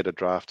shared a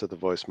draft of the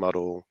voice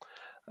model,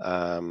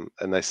 and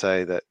they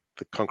say that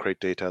the concrete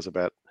details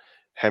about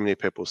how many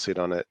people sit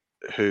on it,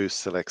 who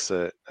selects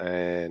it,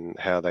 and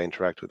how they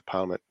interact with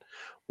Parliament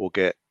will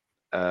get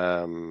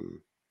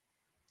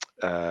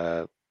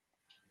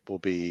will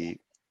be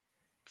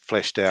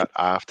fleshed out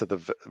after the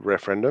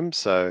referendum.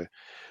 So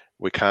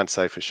we can't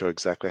say for sure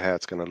exactly how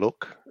it's going to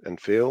look and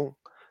feel.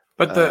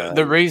 But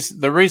the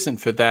reason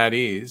for that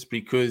is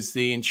because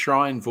the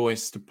enshrined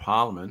voice to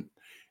Parliament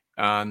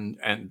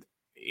and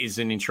is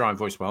an enshrined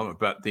voice to Parliament,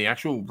 but the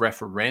actual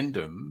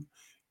referendum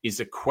is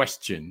a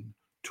question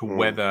to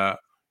whether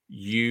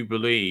you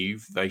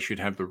believe they should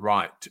have the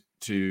right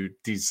to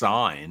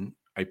design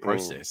a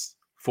process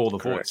for the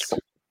voice.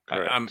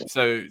 Correct.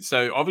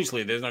 So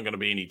obviously there's not going to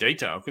be any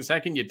detail, because how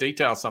can you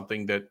detail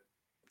something that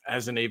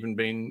hasn't even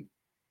been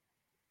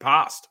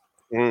passed?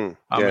 I mean,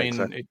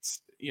 exactly.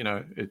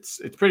 it's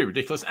pretty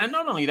ridiculous. And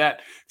not only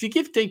that, if you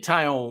give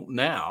detail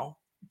now,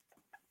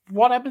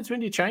 what happens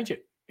when you change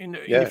it in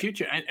the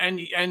future?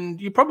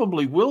 And you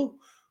probably will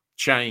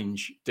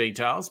change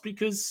details,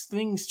 because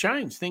things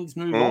change, things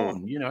move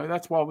on.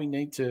 That's why we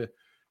need to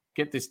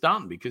get this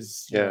done,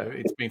 because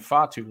it's been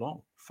far too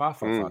long, far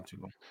too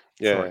long.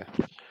 Yeah. Sorry.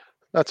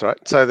 That's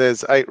right. So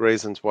there's 8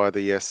 reasons why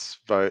the yes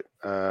vote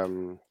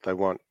they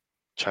want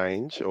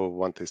change or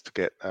want this to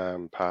get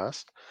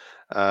passed.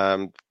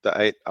 The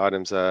 8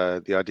 items are: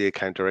 the idea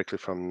came directly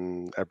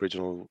from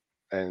Aboriginal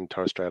and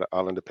Torres Strait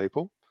Islander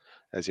people,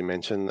 as you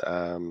mentioned,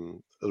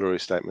 Uluru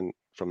Statement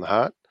from the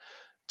Heart.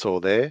 It's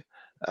all there.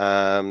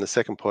 The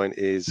second point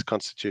is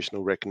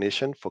constitutional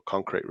recognition for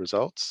concrete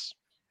results.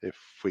 If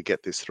we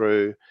get this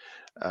through,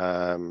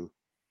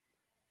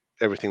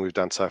 everything we've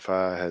done so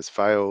far has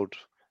failed.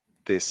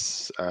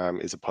 This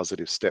is a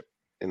positive step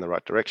in the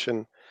right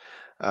direction.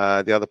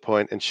 The other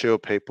point: ensure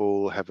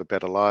people have a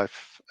better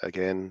life,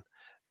 again,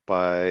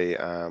 by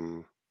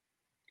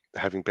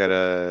having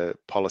better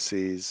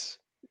policies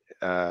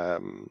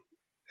and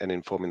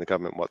informing the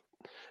government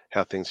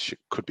how things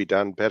could be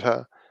done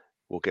better.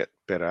 We'll get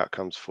better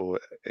outcomes for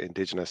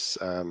Indigenous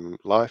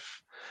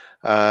life.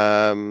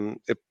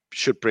 It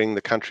should bring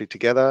the country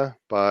together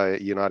by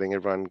uniting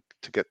everyone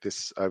to get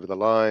this over the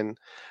line.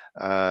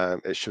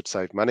 It should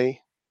save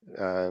money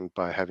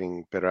by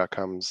having better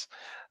outcomes.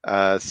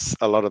 A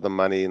lot of the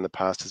money in the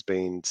past has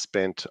been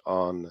spent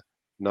on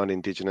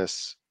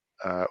non-Indigenous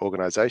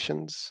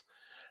organisations,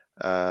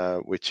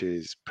 which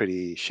is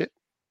pretty shit,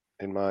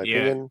 in my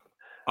opinion.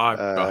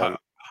 I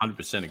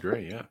 100%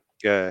 agree. Yeah.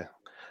 Yeah.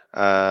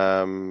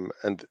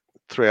 And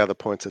 3 other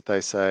points that they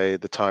say: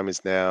 the time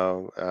is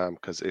now,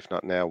 because if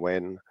not now,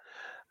 when?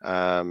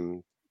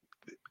 The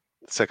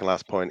second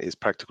last point is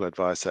practical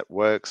advice that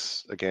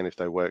works. Again, if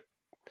they work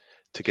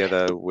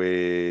together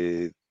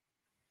with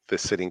the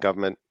sitting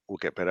government, we'll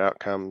get better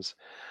outcomes.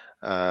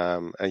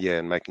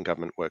 And making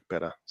government work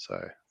better.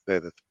 So they're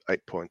the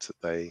 8 points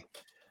that they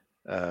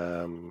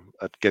are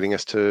getting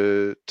us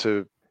to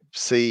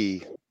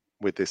see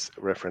with this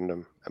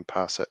referendum and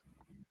pass it.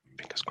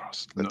 Fingers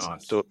crossed.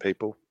 Let's do it,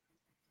 people.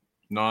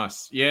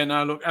 Nice. Yeah,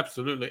 no, look,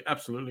 absolutely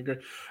agree.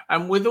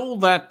 And with all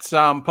that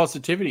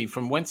positivity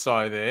from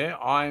Wensai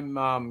there, I'm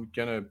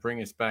going to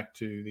bring us back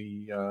to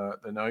the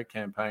No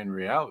campaign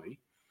reality.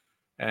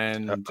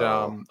 And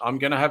I'm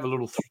going to have a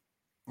little...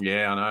 I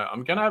know.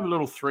 I'm going to have a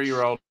little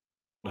 3-year-old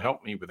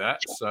help me with that.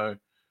 So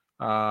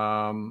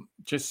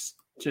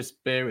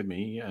just bear with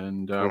me,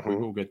 and we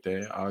will get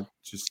there. I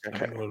just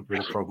have a little bit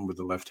of problem with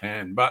the left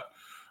hand. But,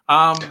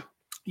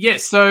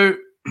 so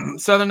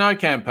the No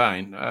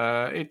campaign,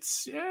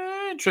 it's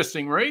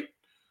interesting read,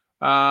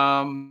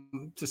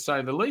 to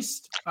say the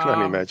least. Can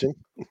only imagine.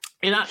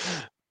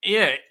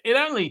 It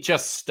only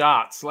just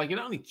starts. Like, it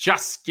only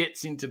just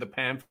gets into the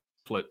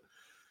pamphlet.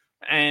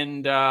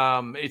 And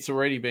it's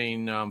already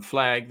been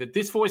flagged that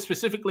this voice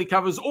specifically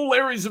covers all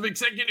areas of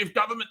executive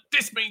government.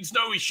 This means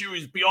no issue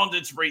is beyond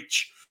its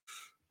reach.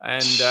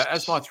 And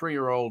as my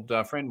 3-year-old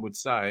friend would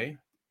say...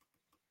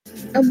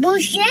 A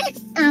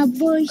bullshit.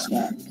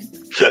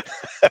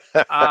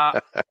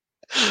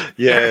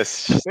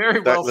 Yes.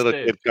 Very that well little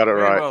said. kid got it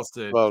Very right. well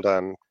said. Well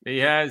done. He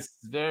has.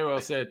 Very well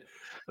said.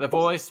 The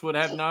voice would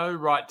have no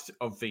right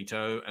of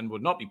veto and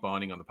would not be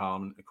binding on the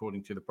Parliament,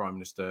 according to the Prime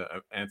Minister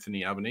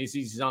Anthony Albanese.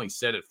 He's only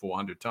said it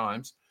 400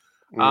 times.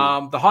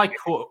 The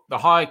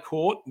High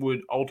Court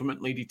would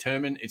ultimately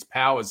determine its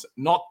powers,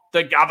 not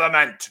the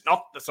government,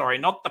 not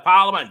the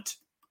Parliament.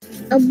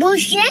 A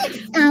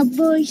bullshit.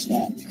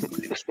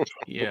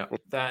 Yeah,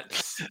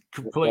 that's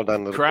complete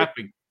crap.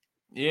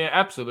 Yeah,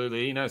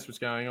 absolutely. He knows what's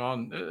going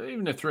on.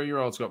 Even a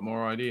 3-year-old's got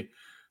more idea.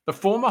 The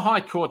former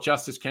High Court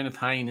Justice Kenneth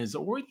Hayne has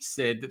already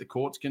said that the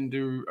courts can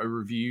do a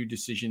review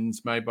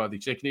decisions made by the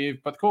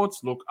executive, but the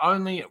courts look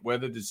only at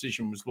whether the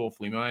decision was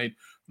lawfully made,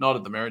 not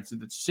at the merits of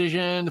the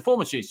decision. The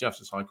former Chief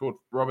Justice High Court,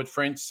 Robert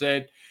French,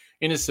 said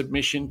in a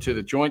submission to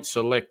the Joint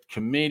Select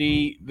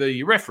Committee,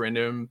 the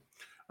referendum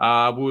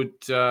would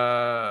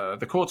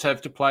the courts have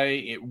to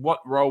play? What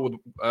role would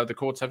the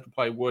courts have to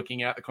play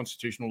working out the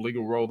constitutional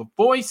legal role of the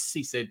voice?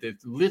 He said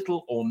there's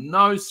little or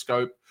no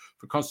scope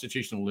for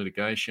constitutional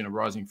litigation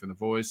arising from the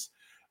voice.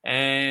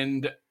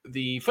 And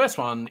the first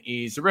one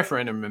is the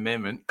referendum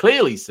amendment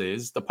clearly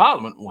says the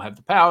Parliament will have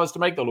the powers to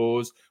make the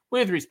laws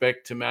with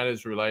respect to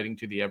matters relating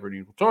to the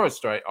Aboriginal Torres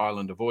Strait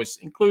Islander voice,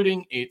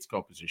 including its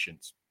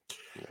compositions.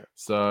 Yeah.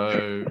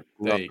 So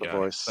there you go.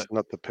 Voice, but,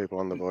 not the people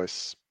on the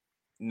voice.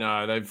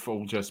 No, they've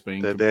all just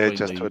been. They're there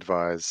just to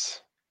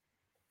advise.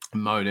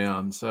 Mow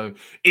down. So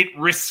it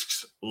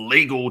risks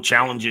legal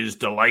challenges,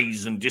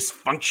 delays, and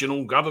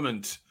dysfunctional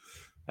government.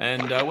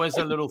 And where's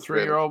that little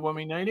 3-year-old when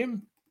we need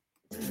him?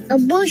 A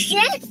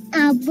bullshit.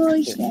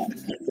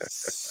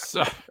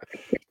 So,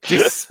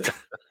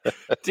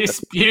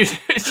 disputed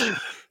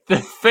The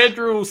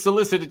Federal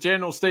Solicitor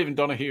General, Stephen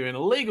Donoghue, in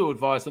a legal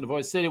advice on The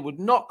Voice, said it would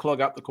not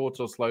clog up the courts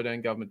or slow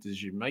down government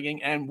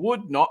decision-making and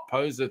would not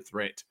pose a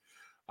threat.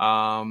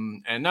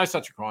 And no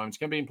such requirements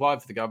can be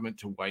implied for the government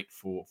to wait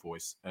for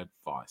voice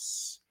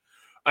advice.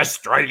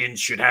 Australians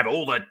should have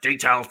all the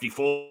details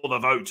before the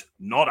vote,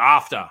 not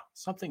after.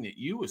 Something that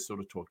you were sort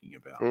of talking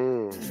about.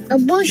 A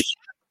bullshit.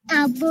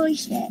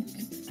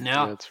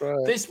 Now, That's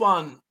right. this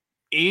one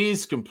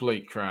is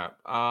complete crap.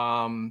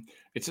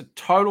 It's a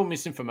total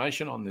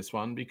misinformation on this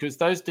one because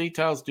those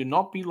details do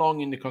not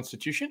belong in the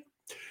Constitution.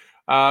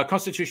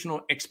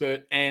 Constitutional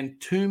expert Anne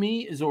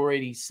Toomey has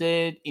already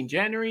said in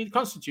January, the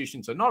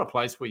constitutions are not a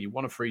place where you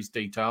want to freeze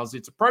details.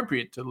 It's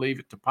appropriate to leave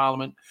it to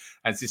Parliament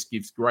as this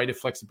gives greater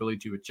flexibility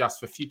to adjust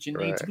for future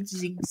needs, Right. which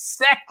is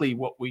exactly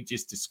what we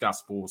just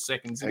discussed 4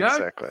 seconds ago.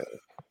 Exactly.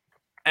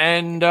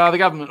 And the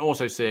government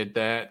also said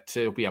that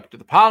it'll be up to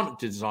the Parliament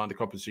to design the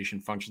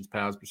composition, functions,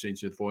 powers,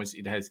 procedures of the voice.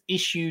 It has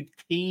issued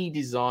key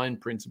design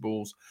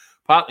principles,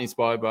 partly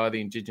inspired by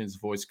the Indigenous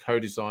Voice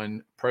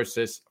co-design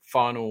process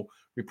final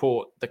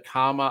report, the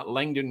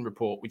Calma-Langdon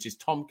report, which is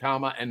Tom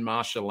Calma and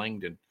Marsha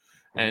Langdon.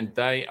 And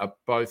they are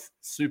both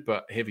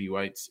super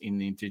heavyweights in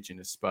the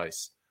Indigenous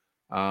space.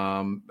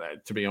 To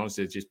be honest,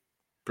 they're just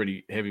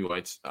pretty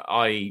heavyweights,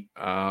 i.e.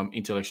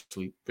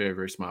 Intellectually very,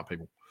 very smart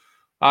people.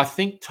 I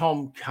think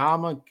Tom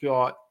Calma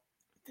got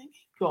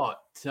he got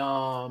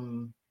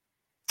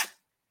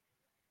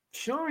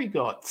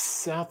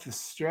South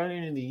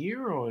Australian of the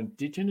Year or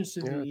Indigenous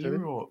of the did Year,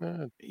 he? or No, I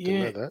didn't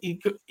yeah, know that.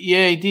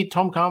 he did.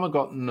 Tom Calma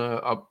got an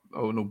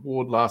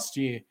award last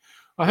year.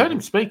 I heard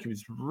him speak. He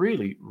was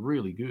really,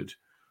 really good.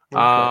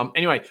 Okay.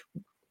 Anyway,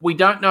 we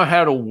don't know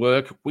how it'll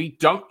work. We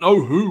don't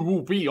know who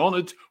will be on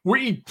it.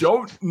 We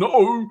don't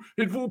know.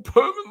 It will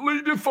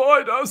permanently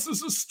divide us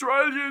as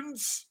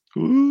Australians.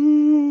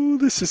 Ooh,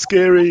 this is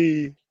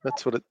scary.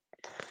 That's the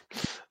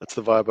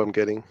vibe I'm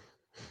getting.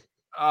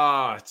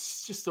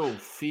 It's just all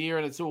fear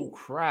and it's all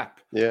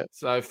crap. Yeah.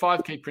 So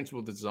 5 key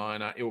principle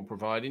designer. It will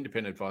provide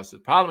independent advice to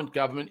the Parliament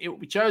government. It will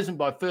be chosen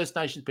by First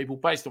Nations people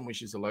based on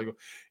wishes of local.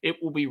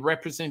 It will be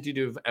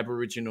representative of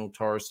Aboriginal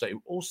Torres Strait. It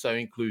will also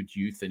include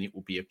youth and it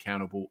will be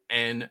accountable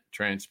and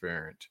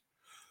transparent.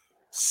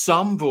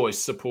 Some voice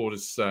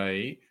supporters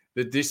say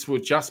that this will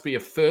just be a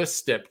first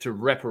step to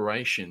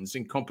reparations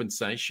and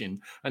compensation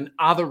and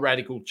other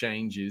radical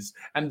changes,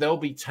 and they'll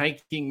be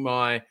taking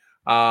my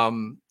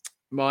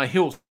my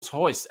Hills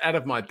hoist out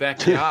of my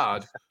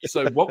backyard.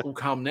 So what will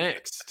come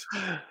next?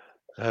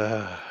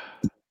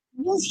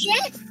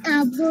 Bullshit.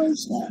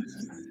 Bullshit.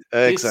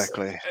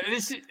 Exactly.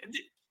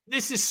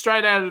 This is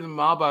straight out of the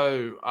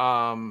Mabo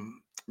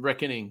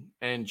reckoning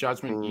and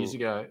judgment years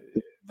ago.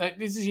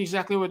 This is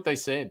exactly what they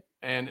said.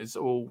 And it's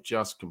all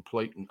just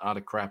complete and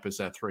utter crap, as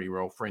our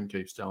 3-year-old friend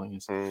keeps telling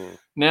us.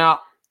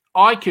 Now,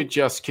 I could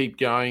just keep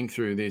going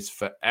through this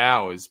for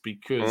hours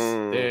because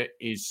there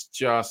is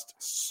just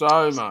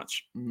so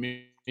much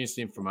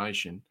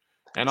misinformation.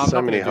 And I'm So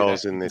not many gonna do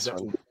holes that in this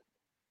because one.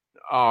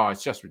 Oh,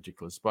 it's just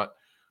ridiculous. But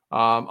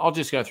I'll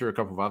just go through a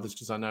couple of others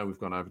because I know we've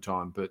gone over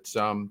time. But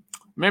a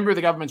member of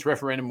the government's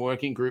referendum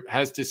working group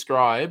has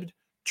described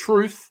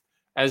truth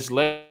as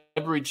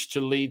leverage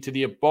to lead to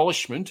the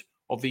abolishment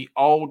of the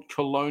old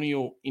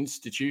colonial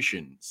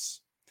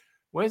institutions.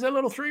 Where's that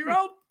little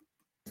 3-year-old?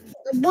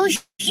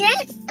 Bullshit.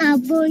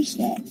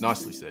 Bullshit.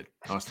 Nicely said.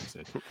 Nicely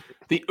said.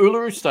 The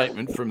Uluru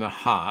Statement from the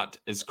Heart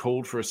has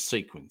called for a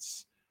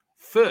sequence.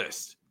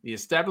 First, the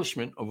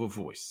establishment of a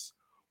voice,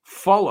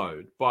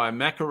 followed by a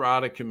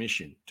Makarrata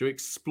Commission to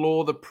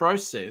explore the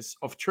process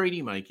of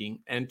treaty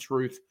making and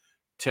truth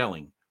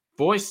telling.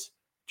 Voice,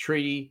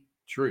 treaty,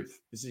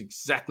 truth. This is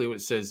exactly what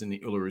it says in the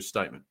Uluru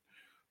Statement.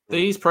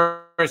 These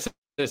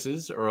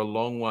processes are a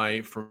long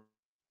way from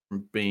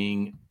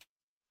being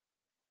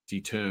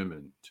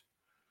determined.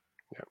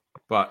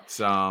 But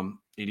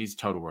it is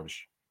total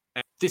rubbish.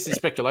 And this is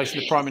speculation.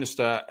 The Prime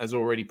Minister has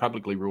already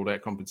publicly ruled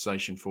out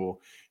compensation for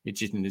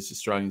Indigenous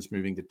Australians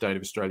moving the date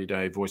of Australia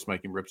Day, voice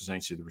making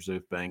representatives to the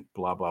Reserve Bank,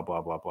 blah, blah,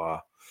 blah, blah,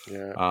 blah.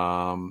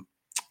 Yeah.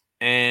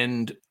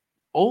 And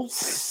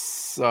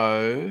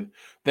also,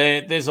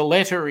 there's a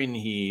letter in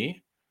here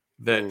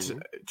that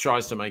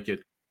tries to make it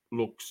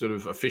look sort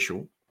of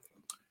official.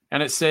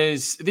 And it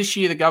says, this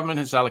year the government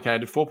has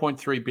allocated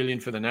 $4.3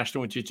 billion for the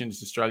National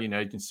Indigenous Australian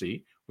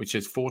Agency, which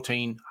has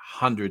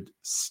 1,400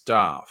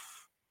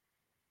 staff.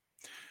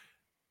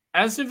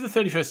 As of the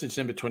 31st of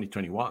December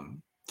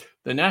 2021,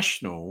 the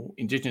National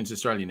Indigenous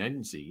Australian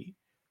Agency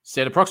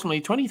said approximately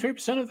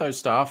 23% of those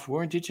staff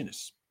were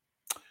Indigenous.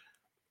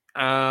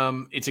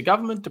 It's a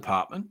government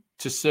department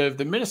to serve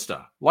the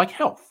minister, like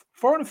health,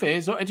 foreign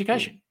affairs, or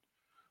education.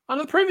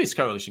 Under the previous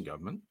coalition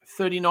government,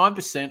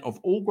 39% of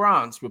all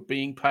grants were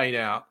being paid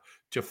out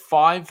to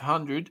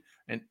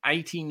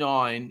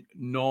 589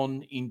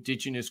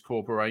 non-Indigenous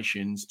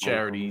corporations,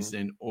 charities,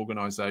 and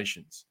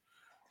organisations.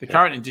 The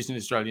current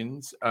Indigenous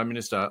Australians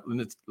Minister,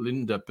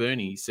 Linda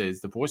Burney, says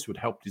the voice would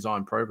help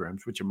design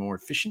programs which are more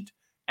efficient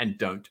and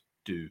don't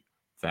do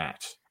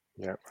that.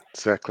 Yeah,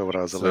 exactly what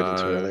I was alluding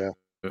to earlier.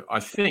 I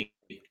think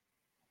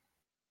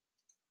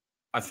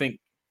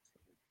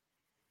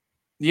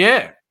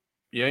Yeah.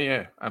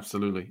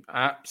 Absolutely.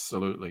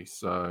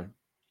 So,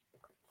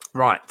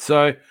 right.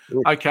 So,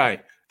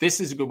 okay.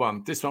 This is a good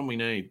one. This one we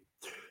need.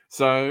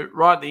 So,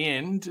 right at the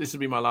end, this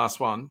will be my last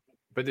one,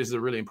 but this is a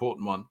really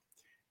important one.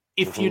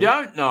 If you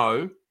don't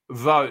know,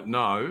 vote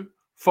no.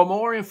 For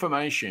more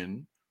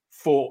information,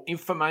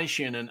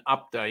 and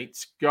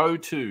updates, go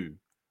to.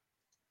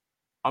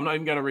 I'm not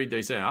even going to read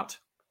these out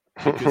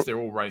because they're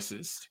all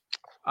racist.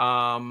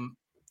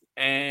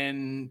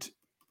 And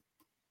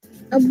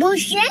A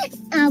bullshit.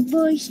 A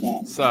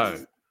bullshit.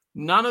 so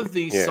none of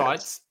these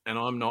sites, and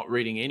I'm not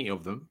reading any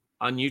of them,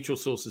 are neutral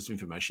sources of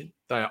information.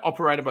 They are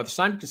operated by the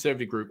same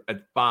conservative group,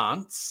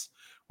 Advance,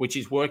 which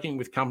is working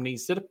with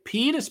companies that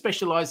appear to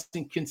specialize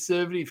in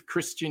conservative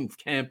Christian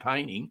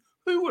campaigning.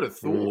 Who would have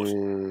thought?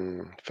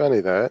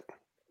 Funny that.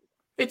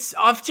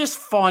 I've just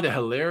find it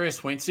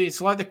hilarious, Wency.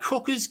 It's like the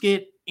cookers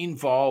get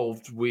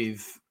involved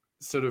with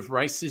sort of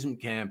racism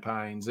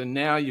campaigns, and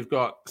now you've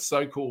got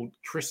so-called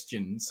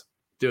Christians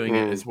doing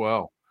it as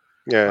well.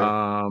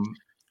 Yeah.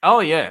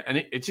 And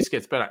it just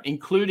gets better,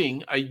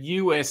 including a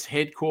US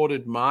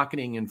headquartered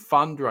marketing and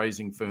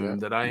fundraising firm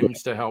that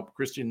aims to help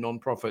Christian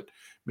nonprofit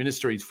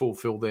ministries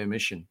fulfill their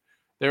mission.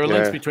 There are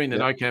links between the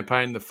No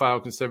campaign and the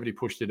failed conservative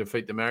push to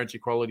defeat the marriage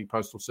equality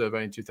postal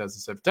survey in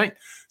 2017.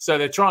 So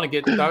they're trying to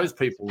get those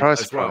people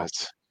as well.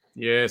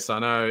 Yes, I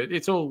know.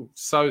 It's all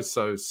so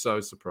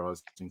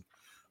surprising.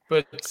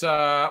 But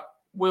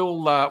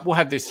we'll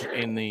have this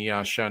in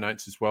the show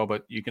notes as well.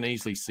 But you can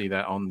easily see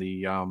that on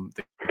the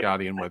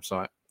Guardian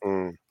website.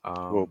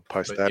 We'll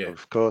post that,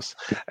 of course.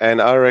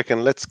 And I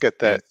reckon let's get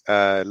that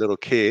little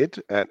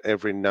kid at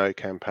every No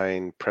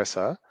campaign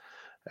presser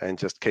and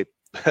just keep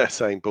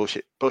saying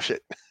bullshit.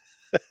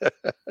 That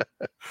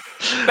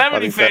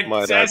would be fantastic. That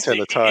might turn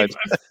the tide.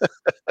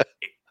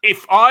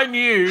 If I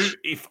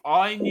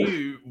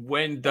knew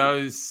when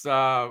those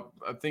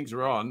things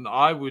were on,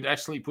 I would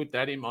actually put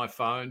that in my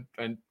phone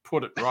and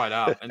put it right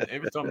up. And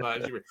every time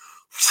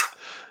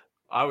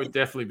I would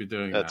definitely be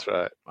doing that. That's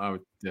right. I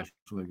would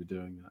definitely be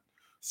doing that.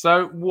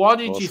 So what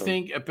did you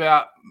think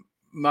about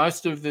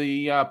most of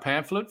the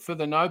pamphlet for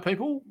the No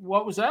people?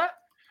 What was that?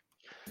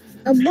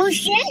 A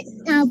bullshit.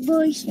 A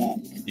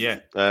bullshit. Yeah,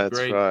 that's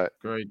right.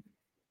 Agreed.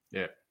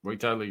 Yeah, we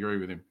totally agree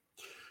with him.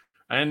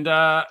 And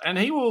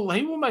he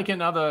will make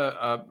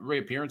another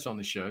reappearance on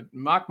the show.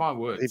 Mark my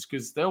words,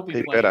 because there'll be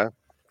plenty. Better.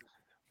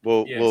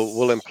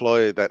 We'll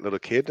employ that little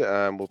kid.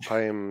 We'll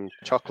pay him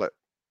chocolate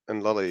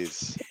and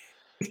lollies.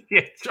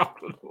 Yeah,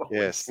 chocolate and lollies.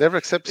 Yes, never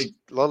accepts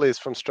lollies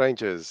from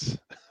strangers.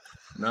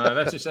 No,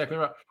 that's exactly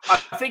right.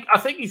 I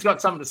think he's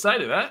got something to say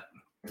to that.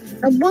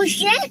 A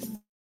bullshit.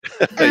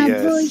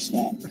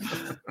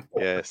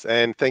 Yes,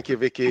 and thank you,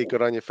 Vicky.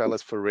 Good on you,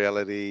 fellas, for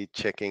reality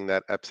checking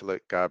that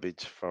absolute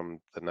garbage from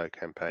the No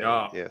campaign.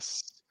 Oh,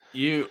 yes,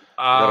 you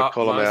are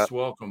most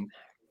welcome.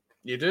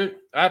 You do,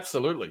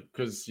 absolutely,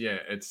 because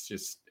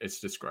it's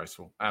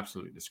disgraceful,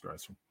 absolutely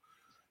disgraceful.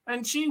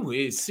 And gee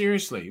whiz,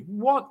 seriously,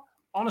 what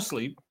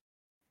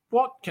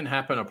can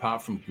happen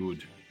apart from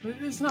good?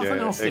 There's nothing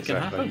else that can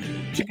happen.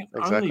 It can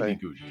only be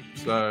good.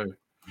 So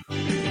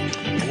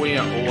we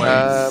are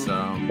always.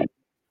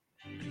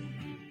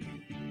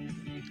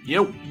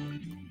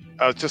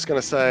 I was just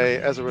going to say,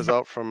 as a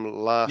result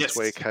from last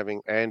week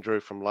having Andrew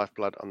from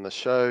Lifeblood on the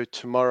show,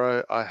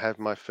 tomorrow I have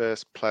my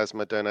first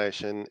plasma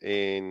donation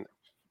in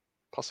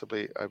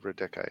possibly over a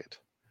decade.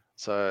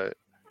 So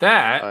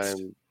that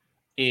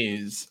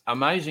is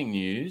amazing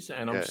news,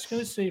 and I'm just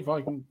going to see if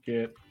I can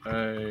get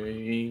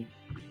a.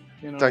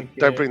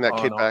 Don't bring that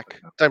kid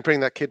back. Don't bring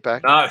that kid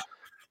back. No.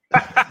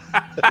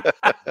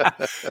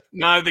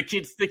 No, the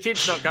kid's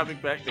not coming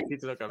back. The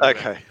kid's not coming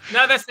back.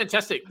 No, that's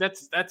fantastic.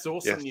 That's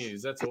awesome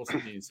news. That's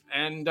awesome news.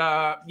 And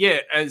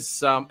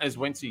as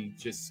Wency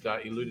just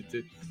alluded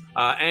to,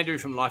 Andrew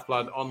from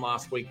Lifeblood on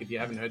last week. If you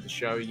haven't heard the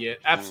show yet,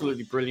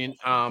 absolutely brilliant.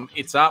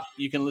 It's up.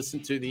 You can listen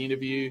to the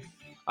interview.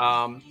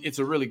 It's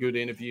a really good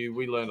interview.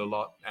 We learned a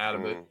lot out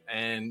of it,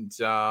 and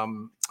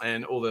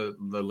all the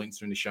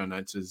links are in the show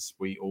notes, as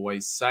we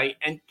always say.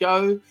 And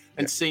go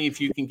and see if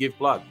you can give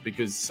blood,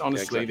 because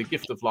honestly, the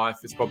gift of life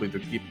is probably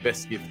the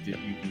best gift that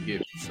you can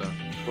give. So,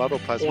 blood or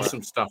plasma?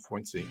 Awesome stuff,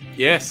 Wency.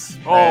 Yes.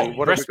 And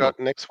what have we got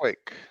next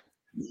week?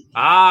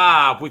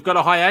 We've got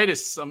a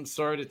hiatus. I'm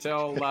sorry to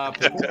tell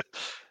people.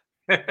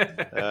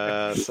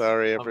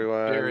 Sorry,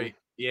 everyone.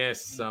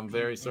 I'm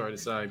very sorry to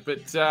say.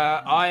 But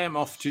I am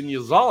off to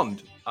New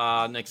Zealand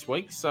next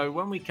week. So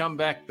when we come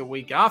back the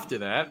week after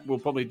that, we'll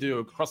probably do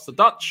Across the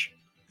Dutch.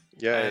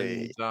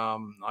 Yay.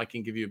 And I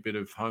can give you a bit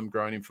of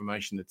homegrown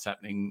information that's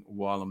happening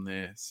while I'm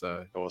there.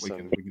 So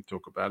awesome. we can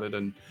talk about it.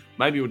 And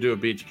maybe we'll do a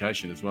bee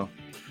education as well.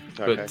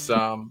 Okay.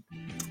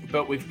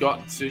 But we've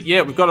got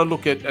to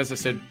look at, as I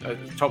said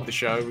at the top of the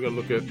show, we've got to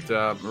look at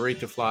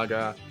Marita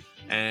Flaga,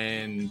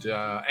 and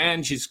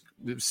she's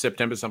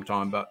September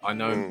sometime, but I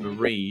know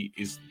Maria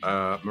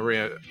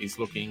is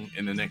looking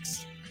in the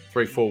next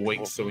 3-4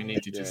 weeks, so we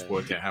need to just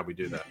work out how we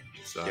do that.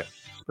 So,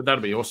 but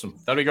that'll be awesome.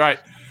 That'll be great.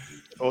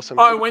 Awesome.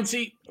 Oh,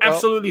 Wency,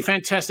 absolutely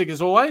fantastic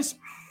as always.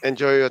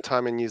 Enjoy your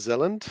time in New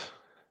Zealand,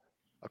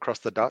 across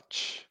the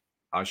Dutch.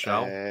 I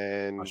shall.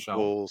 And I shall.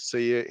 we'll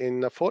see you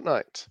in a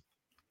fortnight.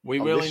 We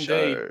on will this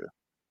indeed. show.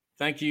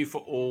 Thank you for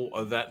all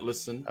of that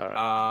listen.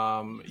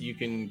 All You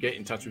can get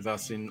in touch with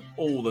us in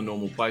all the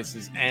normal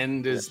places.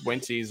 And as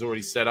Wenty has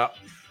already set up,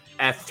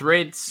 our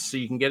threads, so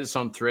you can get us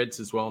on threads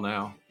as well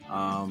now.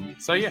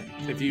 So, yeah,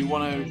 if you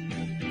want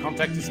to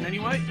contact us in any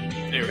way,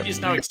 there is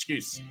no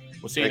excuse.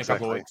 We'll see you in a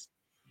couple of Exactly. weeks.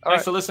 All Thanks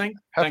right. for listening.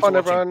 Have Thanks fun, for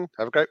watching. everyone.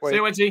 Have a great week. See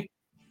you, Wenty.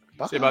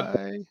 Bye. See you,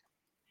 bud.